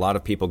 We've seen a lot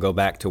of people go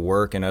back to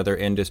work in other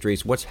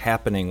industries. What's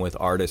happening with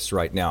artists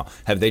right now?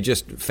 Have they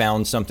just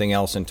found something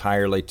else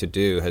entirely to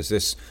do? Has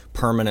this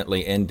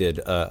permanently ended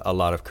a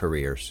lot of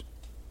careers?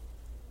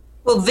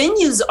 Well,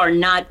 venues are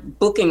not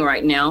booking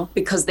right now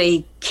because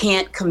they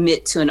can't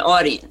commit to an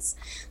audience.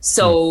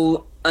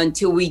 So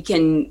until we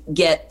can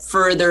get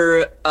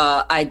further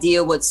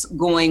idea what's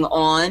going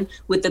on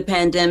with the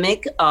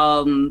pandemic,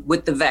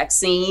 with the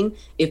vaccine,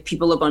 if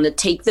people are going to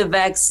take the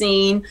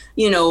vaccine,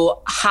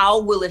 how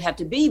will it have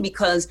to be?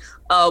 Because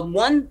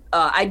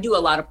I do a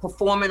lot of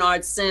performing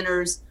arts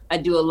centers. I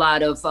do a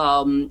lot of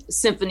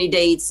symphony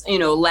dates.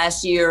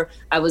 Last year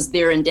I was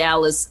there in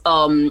Dallas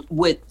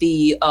with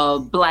the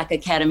Black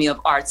Academy of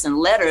Arts and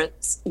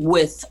Letters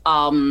with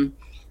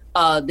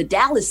the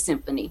Dallas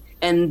Symphony.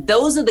 And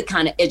those are the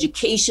kind of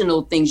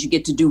educational things you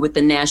get to do with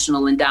the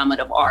National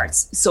Endowment of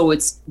Arts. So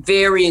it's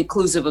very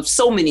inclusive of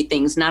so many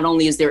things. Not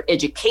only is there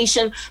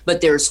education,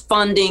 but there's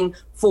funding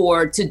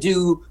to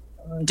do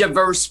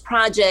diverse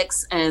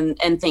projects and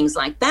things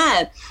like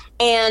that.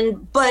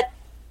 But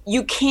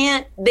you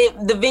can't,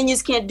 the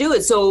venues can't do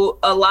it. So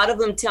a lot of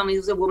them tell me,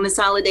 well, Ms.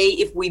 Holliday,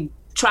 if we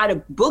try to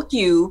book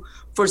you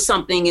for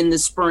something in the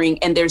spring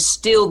and there's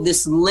still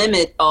this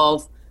limit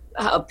of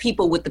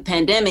people with the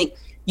pandemic,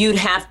 you'd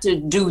have to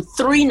do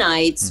 3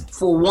 nights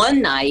for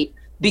 1 night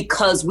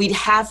because we'd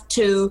have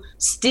to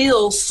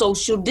still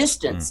social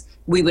distance.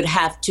 We would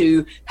have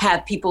to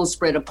have people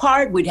spread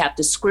apart. We'd have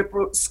to skip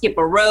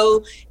a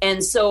row.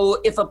 And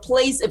so if a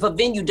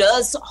venue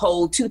does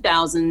hold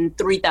 2,000,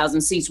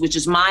 3,000 seats, which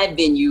is my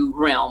venue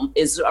realm,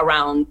 is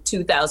around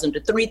 2,000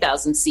 to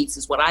 3,000 seats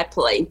is what I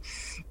play.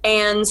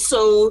 And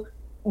so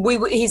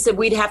he said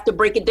we'd have to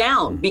break it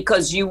down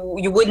because we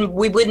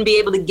wouldn't be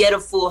able to get a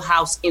full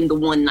house in the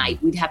 1 night.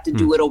 We'd have to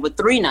do it over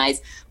 3 nights,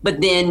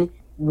 but then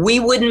we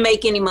wouldn't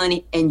make any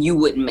money and you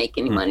wouldn't make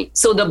any money.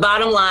 So the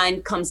bottom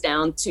line comes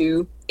down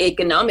to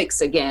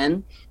economics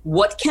again.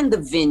 What can the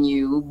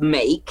venue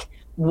make?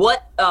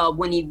 What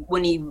when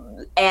he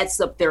adds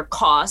up their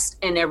cost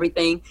and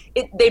everything,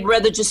 they'd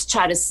rather just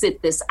try to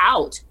sit this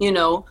out.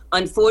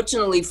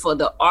 Unfortunately for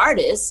the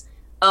artists,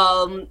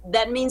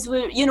 that means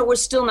we're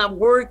still not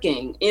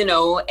working,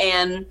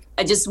 and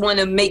I just want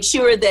to make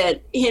sure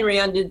that Henry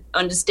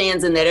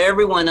understands and that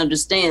everyone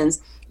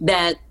understands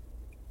that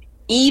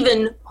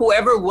even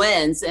whoever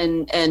wins,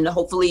 and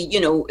hopefully,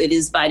 it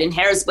is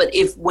Biden-Harris, but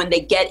when they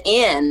get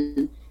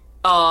in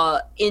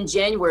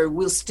January,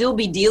 we'll still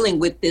be dealing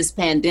with this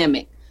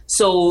pandemic.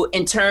 So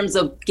in terms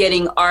of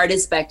getting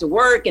artists back to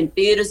work and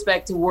theaters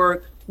back to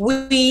work,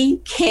 we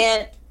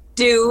can't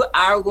do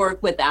our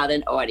work without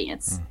an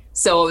audience.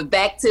 So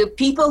back to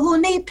people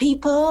who need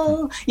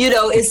people,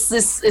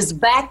 it's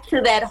back to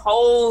that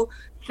whole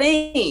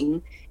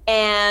thing.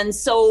 And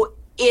so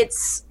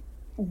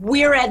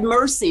we're at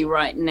mercy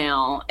right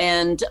now.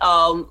 And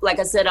like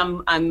I said,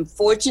 I'm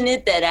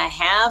fortunate that I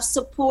have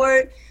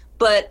support,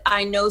 but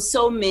I know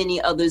so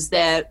many others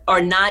that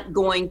are not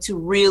going to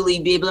really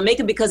be able to make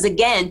it because,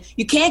 again,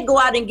 you can't go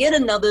out and get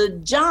another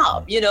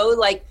job,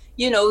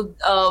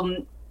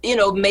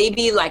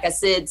 maybe, like I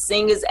said,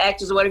 singers,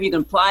 actors, or whatever, you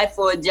can apply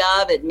for a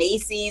job at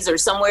Macy's or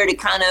somewhere to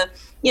kind of,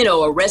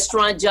 a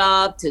restaurant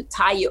job to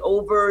tie you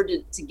over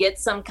to get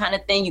some kind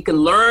of thing. You can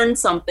learn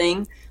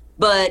something,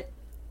 but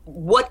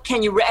what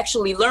can you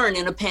actually learn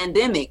in a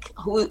pandemic?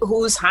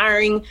 Who's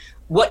hiring?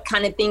 What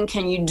kind of thing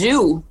can you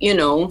do?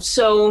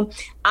 So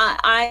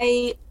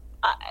I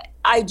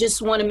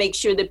just want to make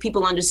sure that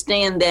people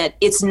understand that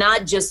it's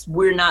not just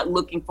we're not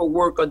looking for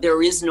work or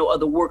there is no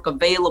other work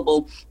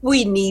available.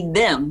 We need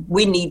them.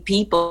 We need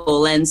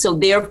people. And so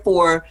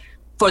therefore,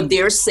 for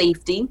their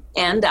safety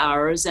and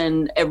ours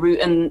and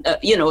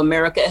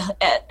America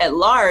at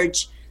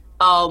large,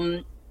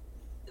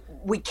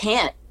 we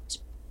can't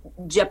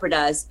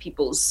jeopardize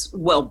people's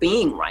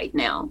well-being right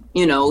now,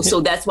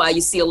 So that's why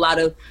you see a lot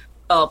of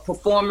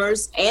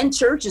performers and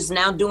churches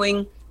now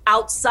doing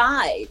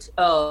outside,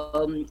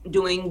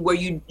 doing where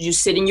you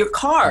sit in your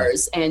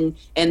cars and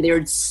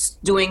they're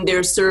doing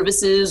their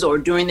services or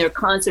doing their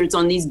concerts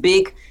on these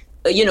big,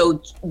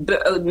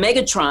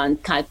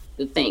 Megatron kind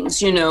of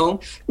things,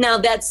 Now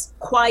that's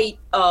quite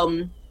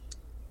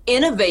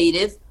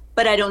innovative,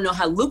 but I don't know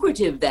how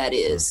lucrative that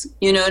is.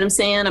 You know what I'm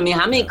saying? I mean,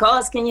 how many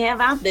cars can you have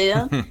out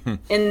there? And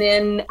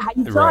then how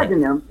you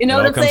charging them? You know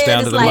what I'm saying? It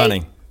all comes down to the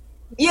money.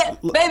 Yeah,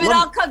 baby, it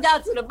all comes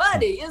down to the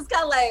money. It's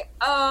kind of like,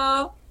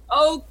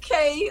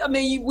 okay. I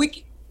mean, I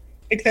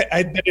think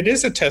that it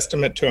is a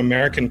testament to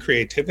American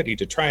creativity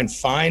to try and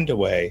find a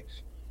way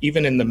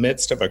even in the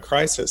midst of a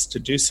crisis, to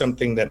do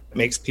something that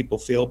makes people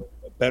feel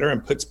better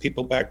and puts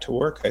people back to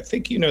work. I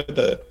think,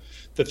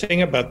 the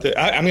thing about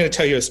I'm going to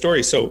tell you a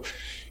story. So,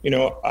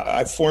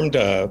 I formed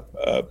a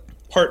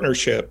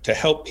partnership to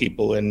help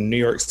people in New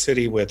York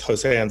City with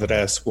Jose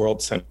Andres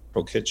World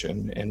Central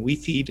Kitchen, and we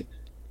feed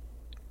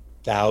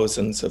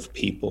thousands of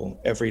people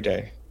every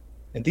day.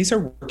 And these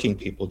are working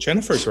people.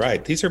 Jennifer's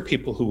right. These are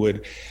people who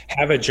would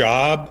have a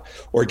job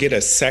or get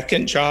a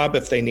second job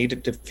if they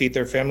needed to feed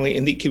their family.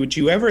 And would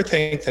you ever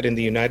think that in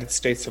the United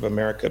States of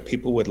America,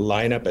 people would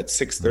line up at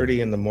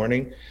 6:30 in the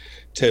morning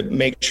to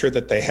make sure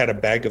that they had a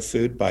bag of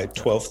food by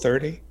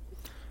 12:30?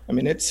 I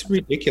mean, it's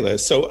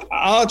ridiculous. So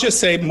I'll just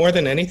say, more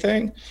than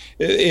anything,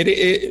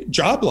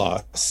 job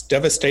loss,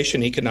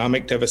 devastation,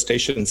 economic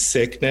devastation,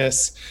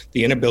 sickness,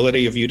 the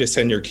inability of you to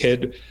send your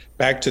kid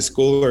back to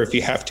school, or if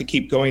you have to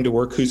keep going to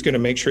work, who's going to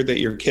make sure that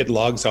your kid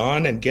logs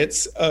on and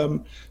gets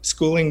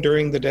schooling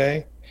during the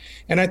day?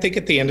 And I think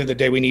at the end of the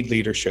day, we need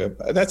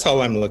leadership. That's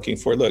all I'm looking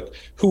for. Look,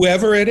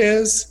 whoever it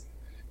is,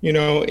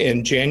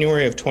 in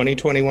January of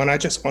 2021, I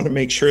just want to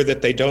make sure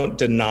that they don't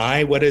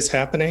deny what is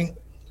happening,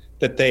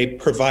 that they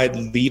provide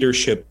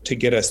leadership to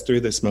get us through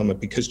this moment,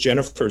 because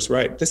Jennifer's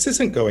right. This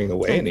isn't going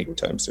away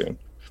anytime soon.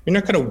 We're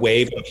not going to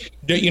wave,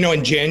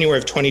 in January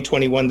of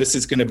 2021, this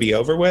is going to be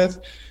over with.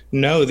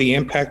 No, the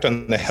impact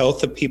on the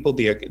health of people,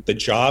 the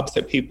jobs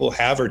that people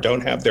have or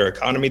don't have, their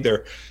economy,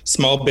 their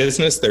small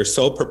business, their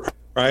sole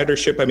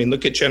proprietorship. I mean,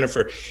 look at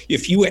Jennifer.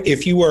 If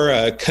you were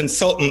a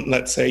consultant,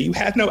 let's say, you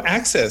had no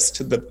access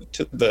to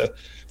the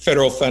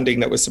federal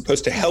funding that was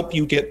supposed to help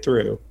you get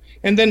through.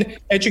 And then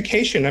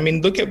education. I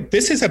mean,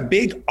 this is a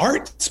big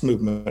arts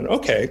movement.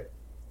 Okay,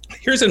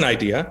 here's an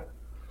idea.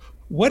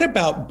 What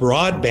about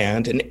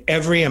broadband in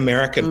every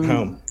American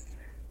home?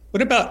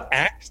 What about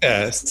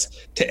access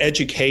to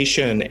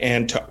education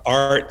and to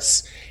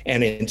arts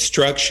and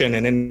instruction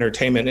and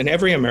entertainment in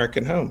every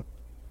American home?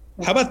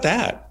 How about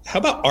that? How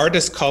about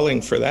artists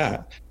calling for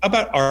that? How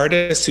about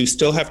artists who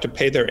still have to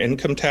pay their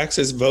income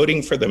taxes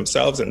voting for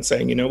themselves and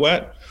saying, you know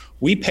what?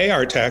 We pay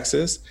our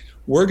taxes.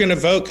 We're going to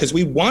vote because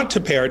we want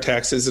to pay our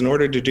taxes. In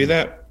order to do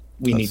that,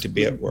 we need to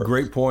be at work.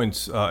 Great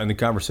points in the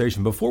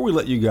conversation. Before we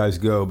let you guys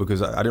go,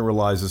 because I didn't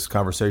realize this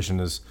conversation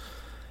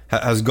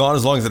has gone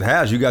as long as it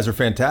has. You guys are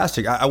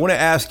fantastic. I want to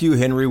ask you,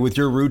 Henry, with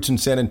your roots in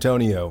San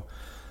Antonio,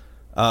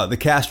 the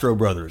Castro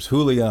brothers,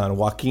 Julian,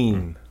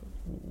 Joaquin,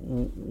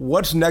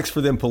 what's next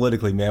for them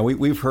politically, man?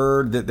 We've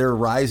heard that they're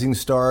rising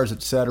stars,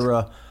 et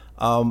cetera.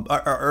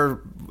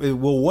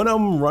 Will one of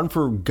them run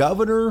for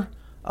governor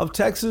of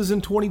Texas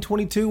in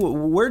 2022?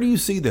 Where do you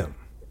see them?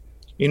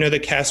 The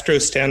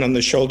Castros stand on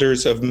the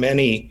shoulders of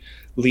many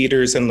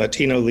leaders and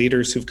Latino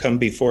leaders who've come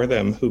before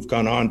them, who've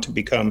gone on to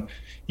become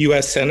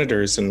U.S.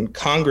 senators and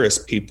Congress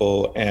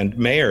people and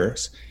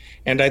mayors.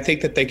 And I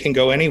think that they can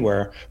go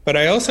anywhere. But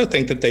I also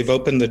think that they've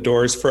opened the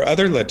doors for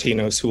other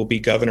Latinos who will be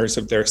governors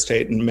of their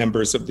state and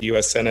members of the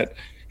U.S. Senate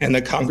and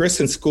the Congress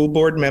and school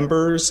board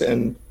members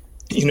and,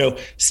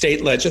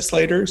 state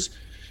legislators.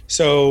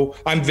 So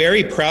I'm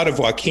very proud of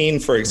Joaquin,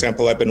 for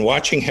example. I've been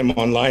watching him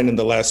online in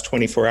the last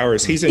 24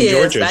 hours. He's in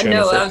Georgia, I Jennifer.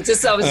 know. I was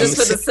just going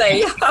to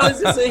say,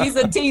 he's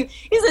a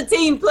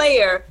team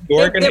player.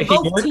 They're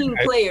both team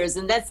players,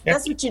 and that's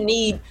what you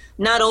need.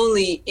 Not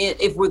only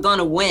if we're going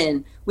to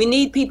win, we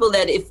need people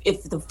that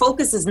if the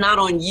focus is not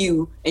on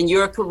you and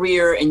your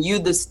career and you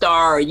the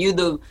star, or you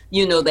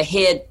the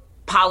head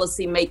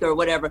policy maker or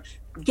whatever,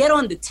 get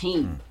on the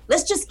team.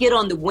 Let's just get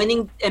on the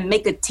winning and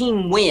make a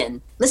team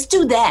win. Let's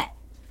do that.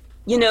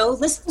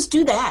 Let's just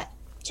do that.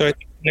 So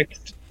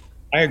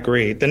I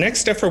agree. The next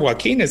step for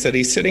Joaquin is that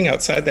he's sitting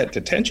outside that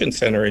detention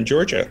center in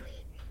Georgia,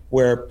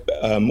 where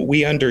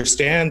we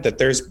understand that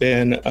there's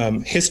been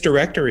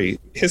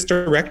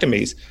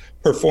hysterectomies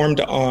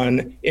performed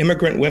on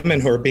immigrant women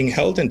who are being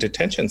held in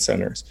detention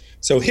centers.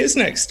 So his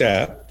next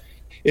step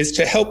is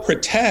to help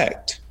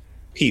protect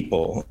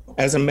people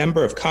as a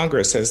member of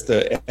Congress, as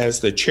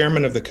the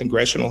chairman of the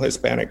Congressional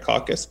Hispanic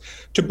Caucus,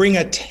 to bring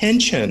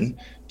attention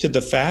to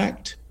the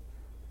fact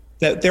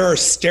that there are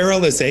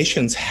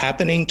sterilizations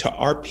happening to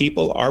our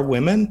people, our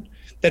women,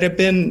 that have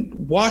been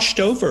washed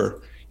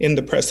over in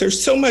the press.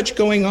 There's so much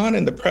going on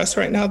in the press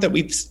right now that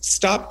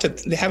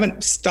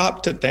haven't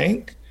stopped to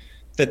think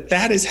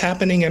that is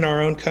happening in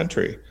our own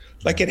country,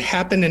 like it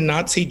happened in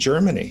Nazi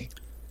Germany.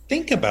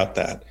 Think about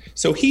that.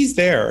 So he's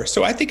there.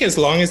 So I think as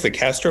long as the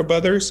Castro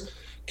brothers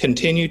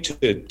continue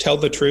to tell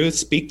the truth,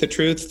 speak the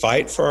truth,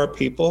 fight for our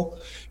people,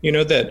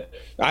 that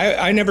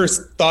I never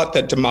thought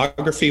that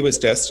demography was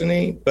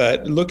destiny,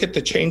 but look at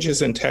the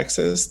changes in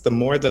Texas. The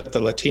more that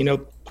the Latino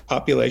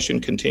population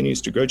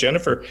continues to grow.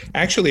 Jennifer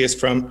actually is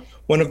from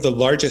one of the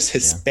largest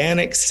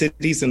Hispanic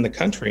cities in the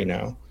country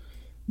now.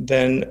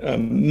 Then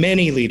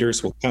many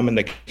leaders will come, and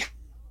the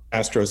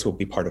Astros will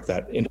be part of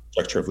that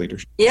infrastructure of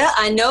leadership. Yeah,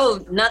 I know.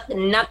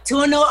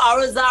 Neptuno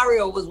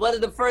Arizario was one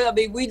of the first. I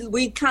mean,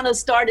 we kind of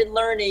started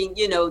learning,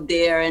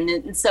 there.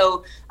 And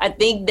so I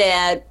think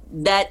that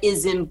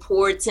is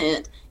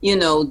important,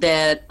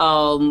 that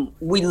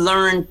we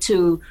learn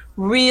to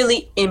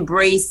really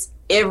embrace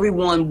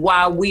everyone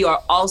while we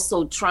are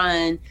also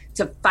trying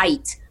to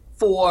fight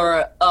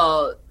for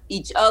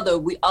each other.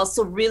 We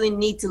also really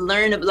need to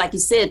learn, like you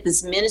said,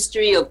 this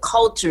ministry of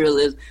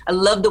culturalism. I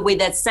love the way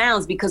that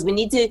sounds, because we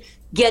need to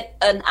get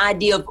an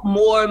idea of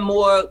more and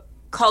more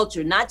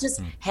culture, not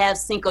just have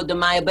Cinco de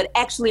Mayo, but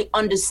actually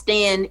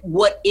understand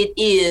what it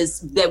is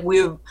that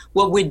we're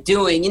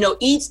doing. You know,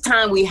 each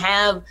time we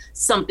have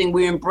something,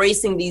 we're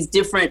embracing these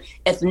different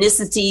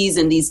ethnicities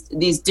and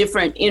these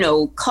different, you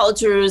know,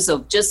 cultures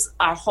of just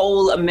our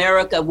whole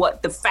America,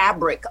 what the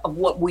fabric of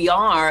what we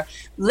are.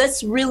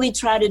 Let's really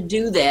try to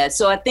do that.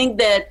 So I think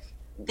that,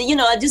 you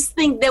know, I just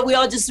think that we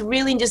all just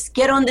really just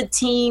get on the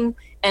team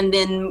and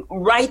then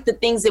write the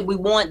things that we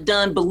want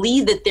done,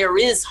 believe that there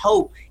is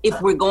hope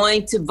if we're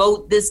going to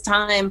vote this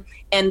time,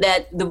 and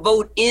that the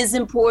vote is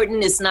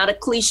important. It's not a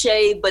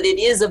cliche, but it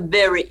is a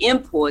very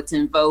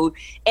important vote.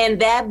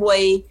 And that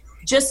way,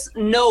 just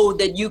know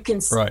that you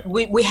can,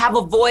 we have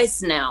a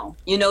voice now,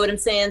 you know what I'm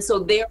saying? So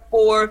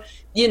therefore,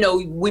 you know,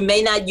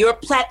 your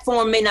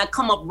platform may not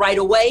come up right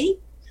away,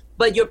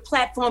 but your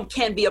platform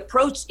can be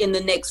approached in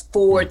the next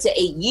 4 to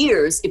 8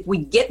 years if we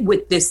get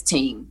with this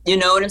team. You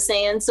know what I'm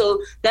saying?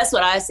 So that's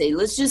what I say.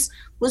 Let's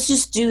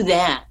just do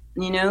that,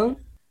 you know?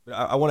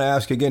 I want to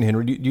ask again,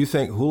 Henry, do you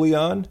think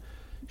Julian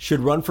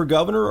should run for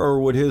governor, or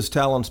would his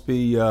talents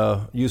be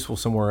useful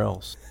somewhere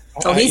else?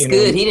 Oh, he's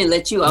good. He didn't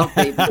let you off,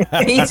 baby.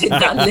 He did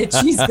not let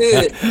you. He's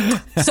good.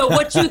 So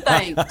what you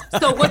think?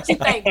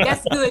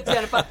 That's good,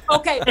 Jennifer.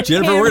 Okay.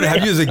 Jennifer, we're going to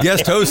have you as a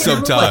guest host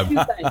sometime.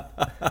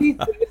 What you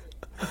think?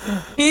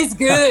 He's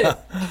good.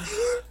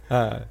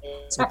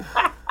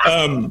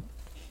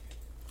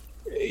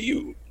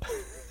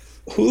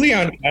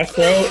 Julian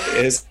Castro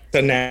is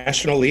the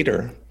national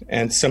leader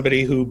and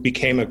somebody who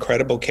became a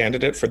credible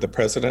candidate for the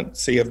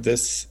presidency of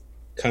this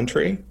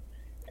country.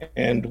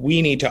 And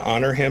we need to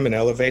honor him and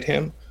elevate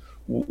him.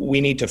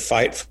 We need to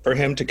fight for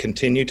him to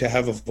continue to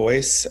have a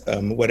voice,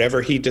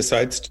 whatever he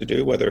decides to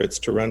do, whether it's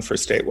to run for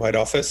statewide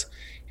office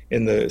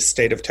in the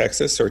state of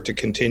Texas or to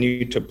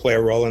continue to play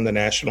a role in the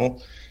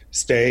national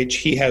stage.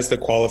 He has the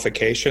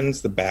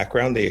qualifications, the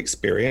background, the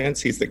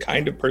experience. He's the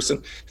kind of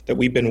person that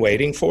we've been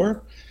waiting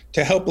for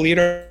to help lead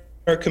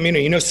our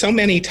community. You know, so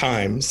many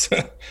times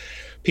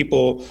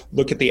people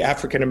look at the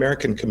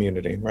African-American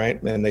community,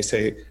 right? And they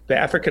say the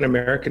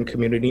African-American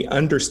community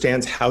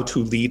understands how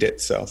to lead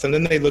itself. And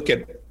then they look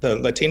at the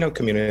Latino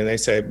community and they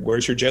say,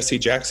 where's your Jesse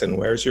Jackson?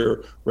 Where's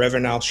your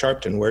Reverend Al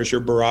Sharpton? Where's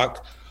your Barack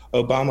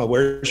Obama?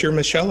 Where's your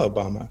Michelle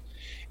Obama?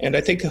 And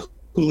I think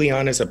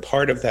Julian is a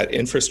part of that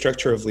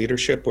infrastructure of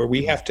leadership where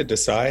we have to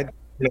decide.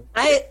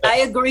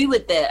 I agree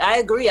with that. I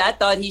agree. I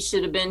thought he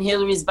should have been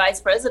Hillary's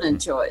vice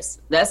president choice.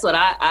 That's what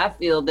I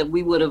feel that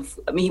we would have.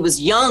 I mean, he was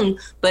young,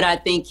 but I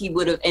think he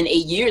would have, in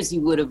 8 years, he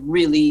would have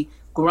really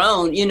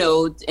grown, you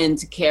know, and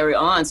to carry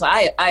on. So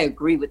I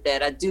agree with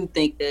that. I do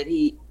think that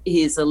he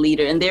is a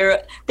leader. And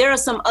there are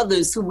some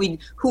others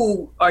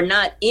who are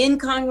not in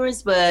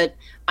Congress, but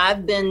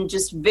I've been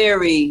just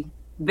very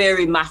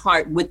my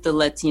heart with the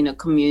Latino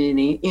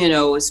community, you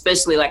know,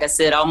 especially, like I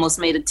said, I almost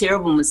made a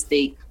terrible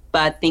mistake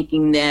by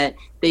thinking that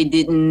they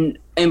didn't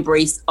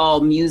embrace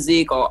all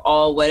music or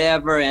all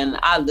whatever. And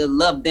I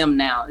love them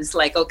now. It's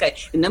like, okay.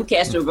 And them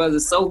Castro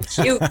brothers so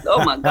cute.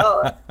 Oh my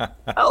God.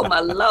 Oh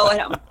my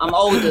Lord. I'm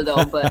older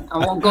though, but I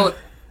won't go.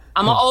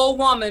 I'm an old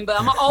woman, but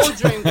I'm an old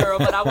dream girl,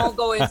 but I won't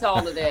go into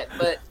all of that.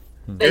 But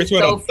they're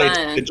so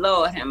fine.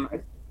 Lord have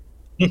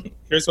mercy.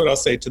 Here's what I'll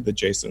say to the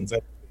Jasons.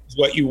 That is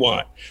what you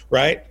want,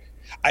 right?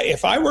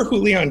 If I were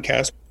Julian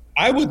Castro,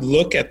 I would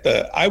look at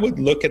the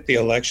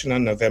election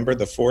on November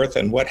the 4th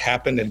and what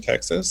happened in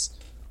Texas,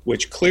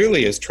 which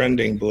clearly is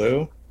trending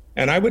blue,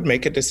 and I would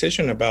make a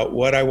decision about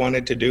what I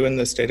wanted to do in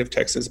the state of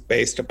Texas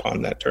based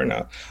upon that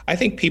turnout. I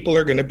think people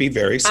are going to be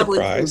very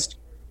surprised.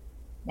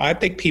 I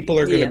think people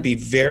are going to be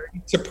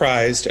very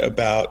surprised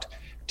about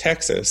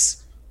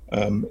Texas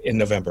in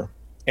November.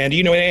 And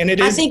you know, and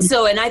it is. I think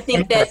so, and I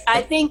think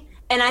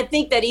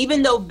that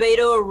even though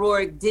Beto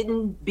O'Rourke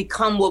didn't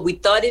become what we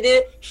thought it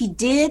is, he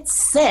did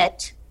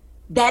set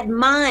that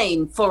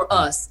mind for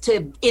us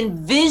to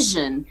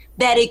envision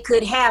that it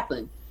could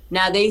happen.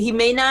 Now, he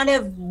may not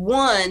have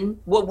won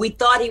what we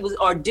thought he was,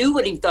 or do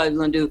what he thought he was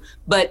going to do,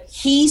 but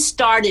he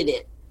started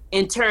it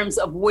in terms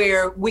of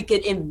where we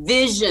could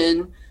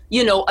envision,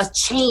 you know, a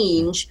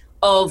change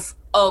of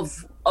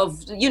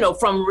you know,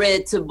 from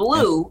red to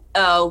blue.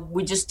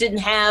 We just didn't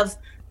have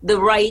the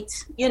right,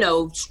 you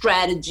know,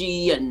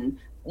 strategy and,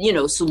 you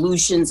know,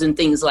 solutions and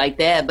things like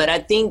that. But I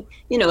think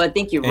you're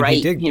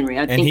right,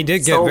 Henry. He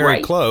did get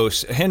very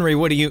close. Henry,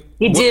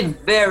 He did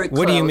very close.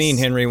 What do you mean,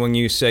 Henry, when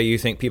you say you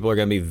think people are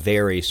going to be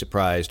very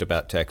surprised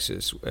about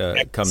Texas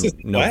come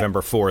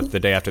November 4th, the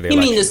day after the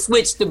election? You mean to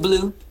switch to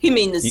blue?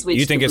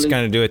 You think it's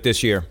going to do it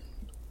this year?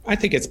 I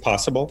think it's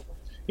possible.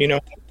 You know,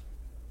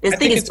 I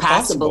think it's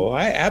possible.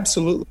 I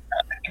absolutely.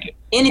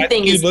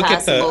 Anything is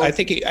possible. I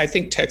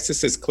think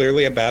Texas is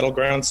clearly a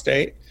battleground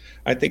state.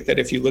 I think that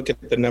if you look at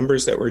the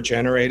numbers that were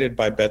generated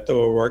by Beto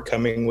O'Rourke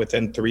coming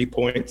within 3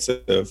 points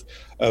of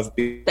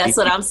that's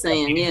what I'm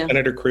saying, yeah.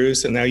 Senator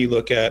Cruz, and now you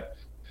look at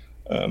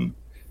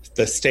the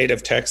the state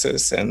of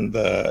Texas and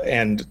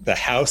the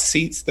House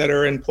seats that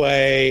are in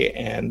play,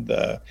 and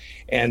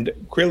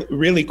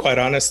really, quite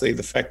honestly,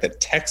 the fact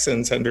that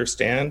Texans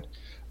understand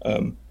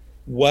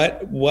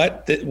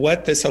what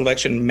this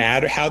election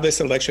how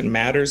this election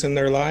matters in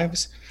their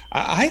lives.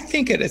 I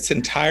think it's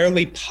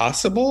entirely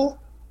possible,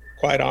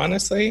 quite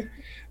honestly,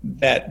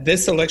 that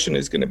this election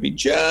is going to be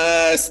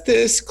just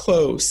this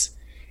close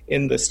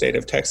in the state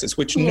of Texas,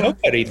 which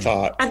nobody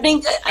thought. I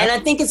think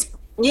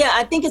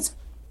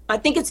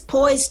it's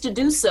poised to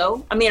do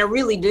so. I mean, I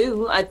really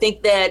do. I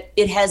think that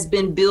it has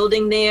been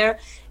building there.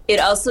 It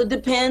also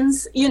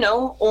depends,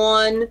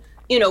 on,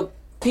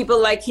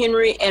 people like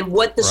Henry and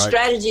what the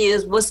strategy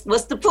is. What's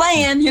the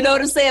plan? You know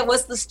what I'm saying?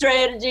 What's the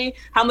strategy?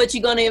 How much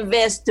you going to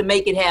invest to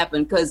make it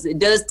happen? Because it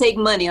does take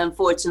money,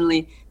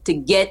 unfortunately, to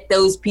get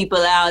those people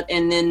out.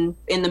 And then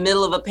in the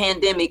middle of a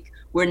pandemic,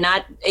 we're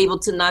not able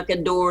to knock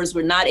on doors.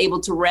 We're not able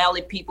to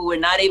rally people. We're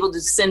not able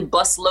to send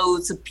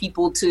busloads of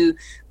people to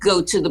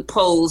go to the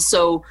polls.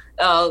 So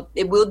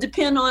it will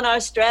depend on our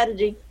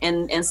strategy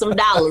and some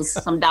dollars,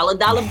 some dollar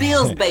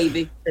bills,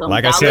 baby.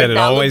 Like I said, it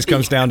always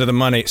comes down to the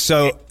money.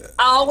 So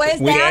always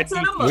down to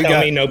the money.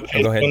 Tell me no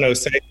peso, no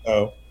say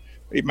so.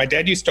 My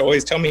dad used to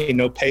always tell me,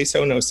 no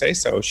peso, no say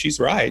so. She's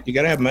right. You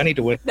got to have money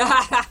to win.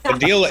 The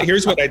deal.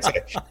 Here's what I'd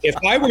say. If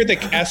I were the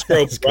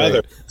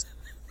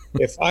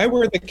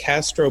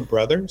Castro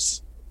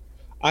brothers,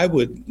 I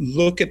would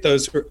look at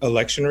those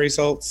election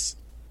results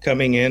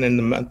coming in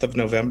the month of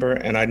November,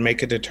 and I'd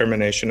make a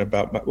determination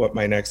about what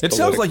my next. It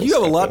sounds like you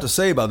have a lot to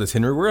say about this,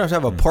 Henry. We're going to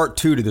have a part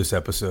 2 to this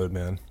episode,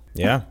 man.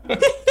 Yeah.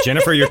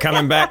 Jennifer, you're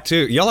coming back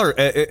too. Y'all are,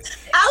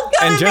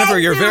 and Jennifer,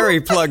 you're very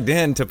plugged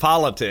into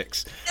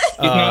politics.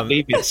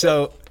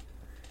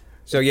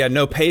 So yeah,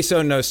 no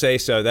peso, no say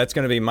so. That's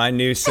going to be my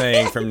new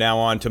saying from now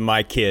on to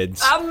my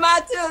kids. My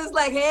too. It's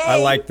like, hey. I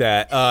like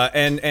that.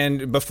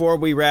 And before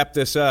we wrap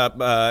this up,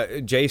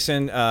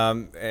 Jason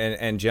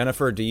and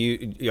Jennifer, are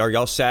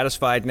y'all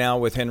satisfied now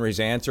with Henry's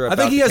answer? I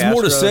think he has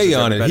more to say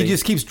on it. He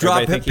just keeps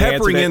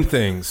peppering in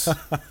things.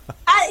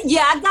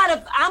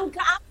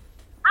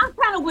 I'm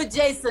kind of with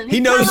Jason. He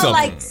knows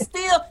something.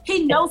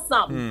 He knows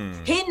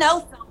something. He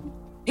knows something.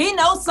 He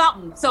knows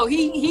something. So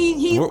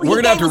we're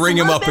gonna have to ring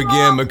him up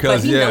again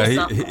because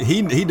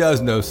he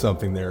does know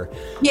something there.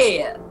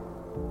 Yeah.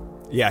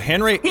 Yeah,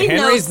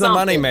 Henry's the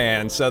money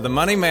man, so the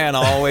money man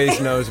always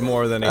knows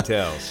more than he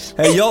tells.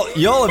 Hey,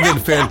 y'all have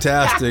been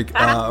fantastic.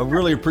 I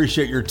really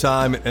appreciate your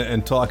time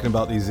and talking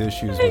about these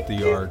issues with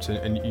the arts,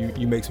 and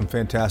you make some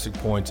fantastic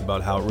points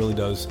about how it really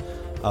does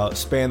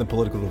span the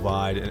political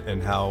divide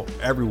and how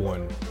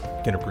everyone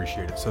can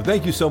appreciate it. So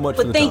thank you so much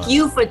for the time. Thank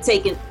you for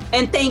taking,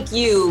 and thank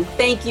you.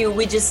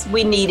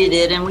 We needed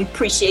it, and we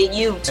appreciate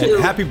you too.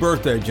 And happy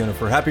birthday,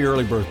 Jennifer. Happy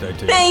early birthday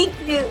to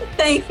you.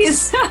 Thank you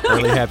so much.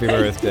 Early happy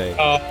birthday.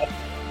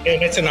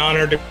 And it's an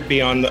honor to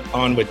be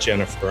on with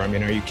Jennifer. I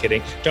mean, are you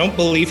kidding? Don't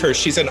believe her.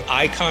 She's an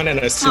icon and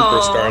a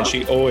superstar, and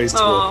she always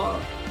will.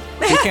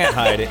 You can't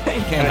hide it.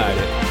 You can't hide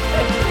it.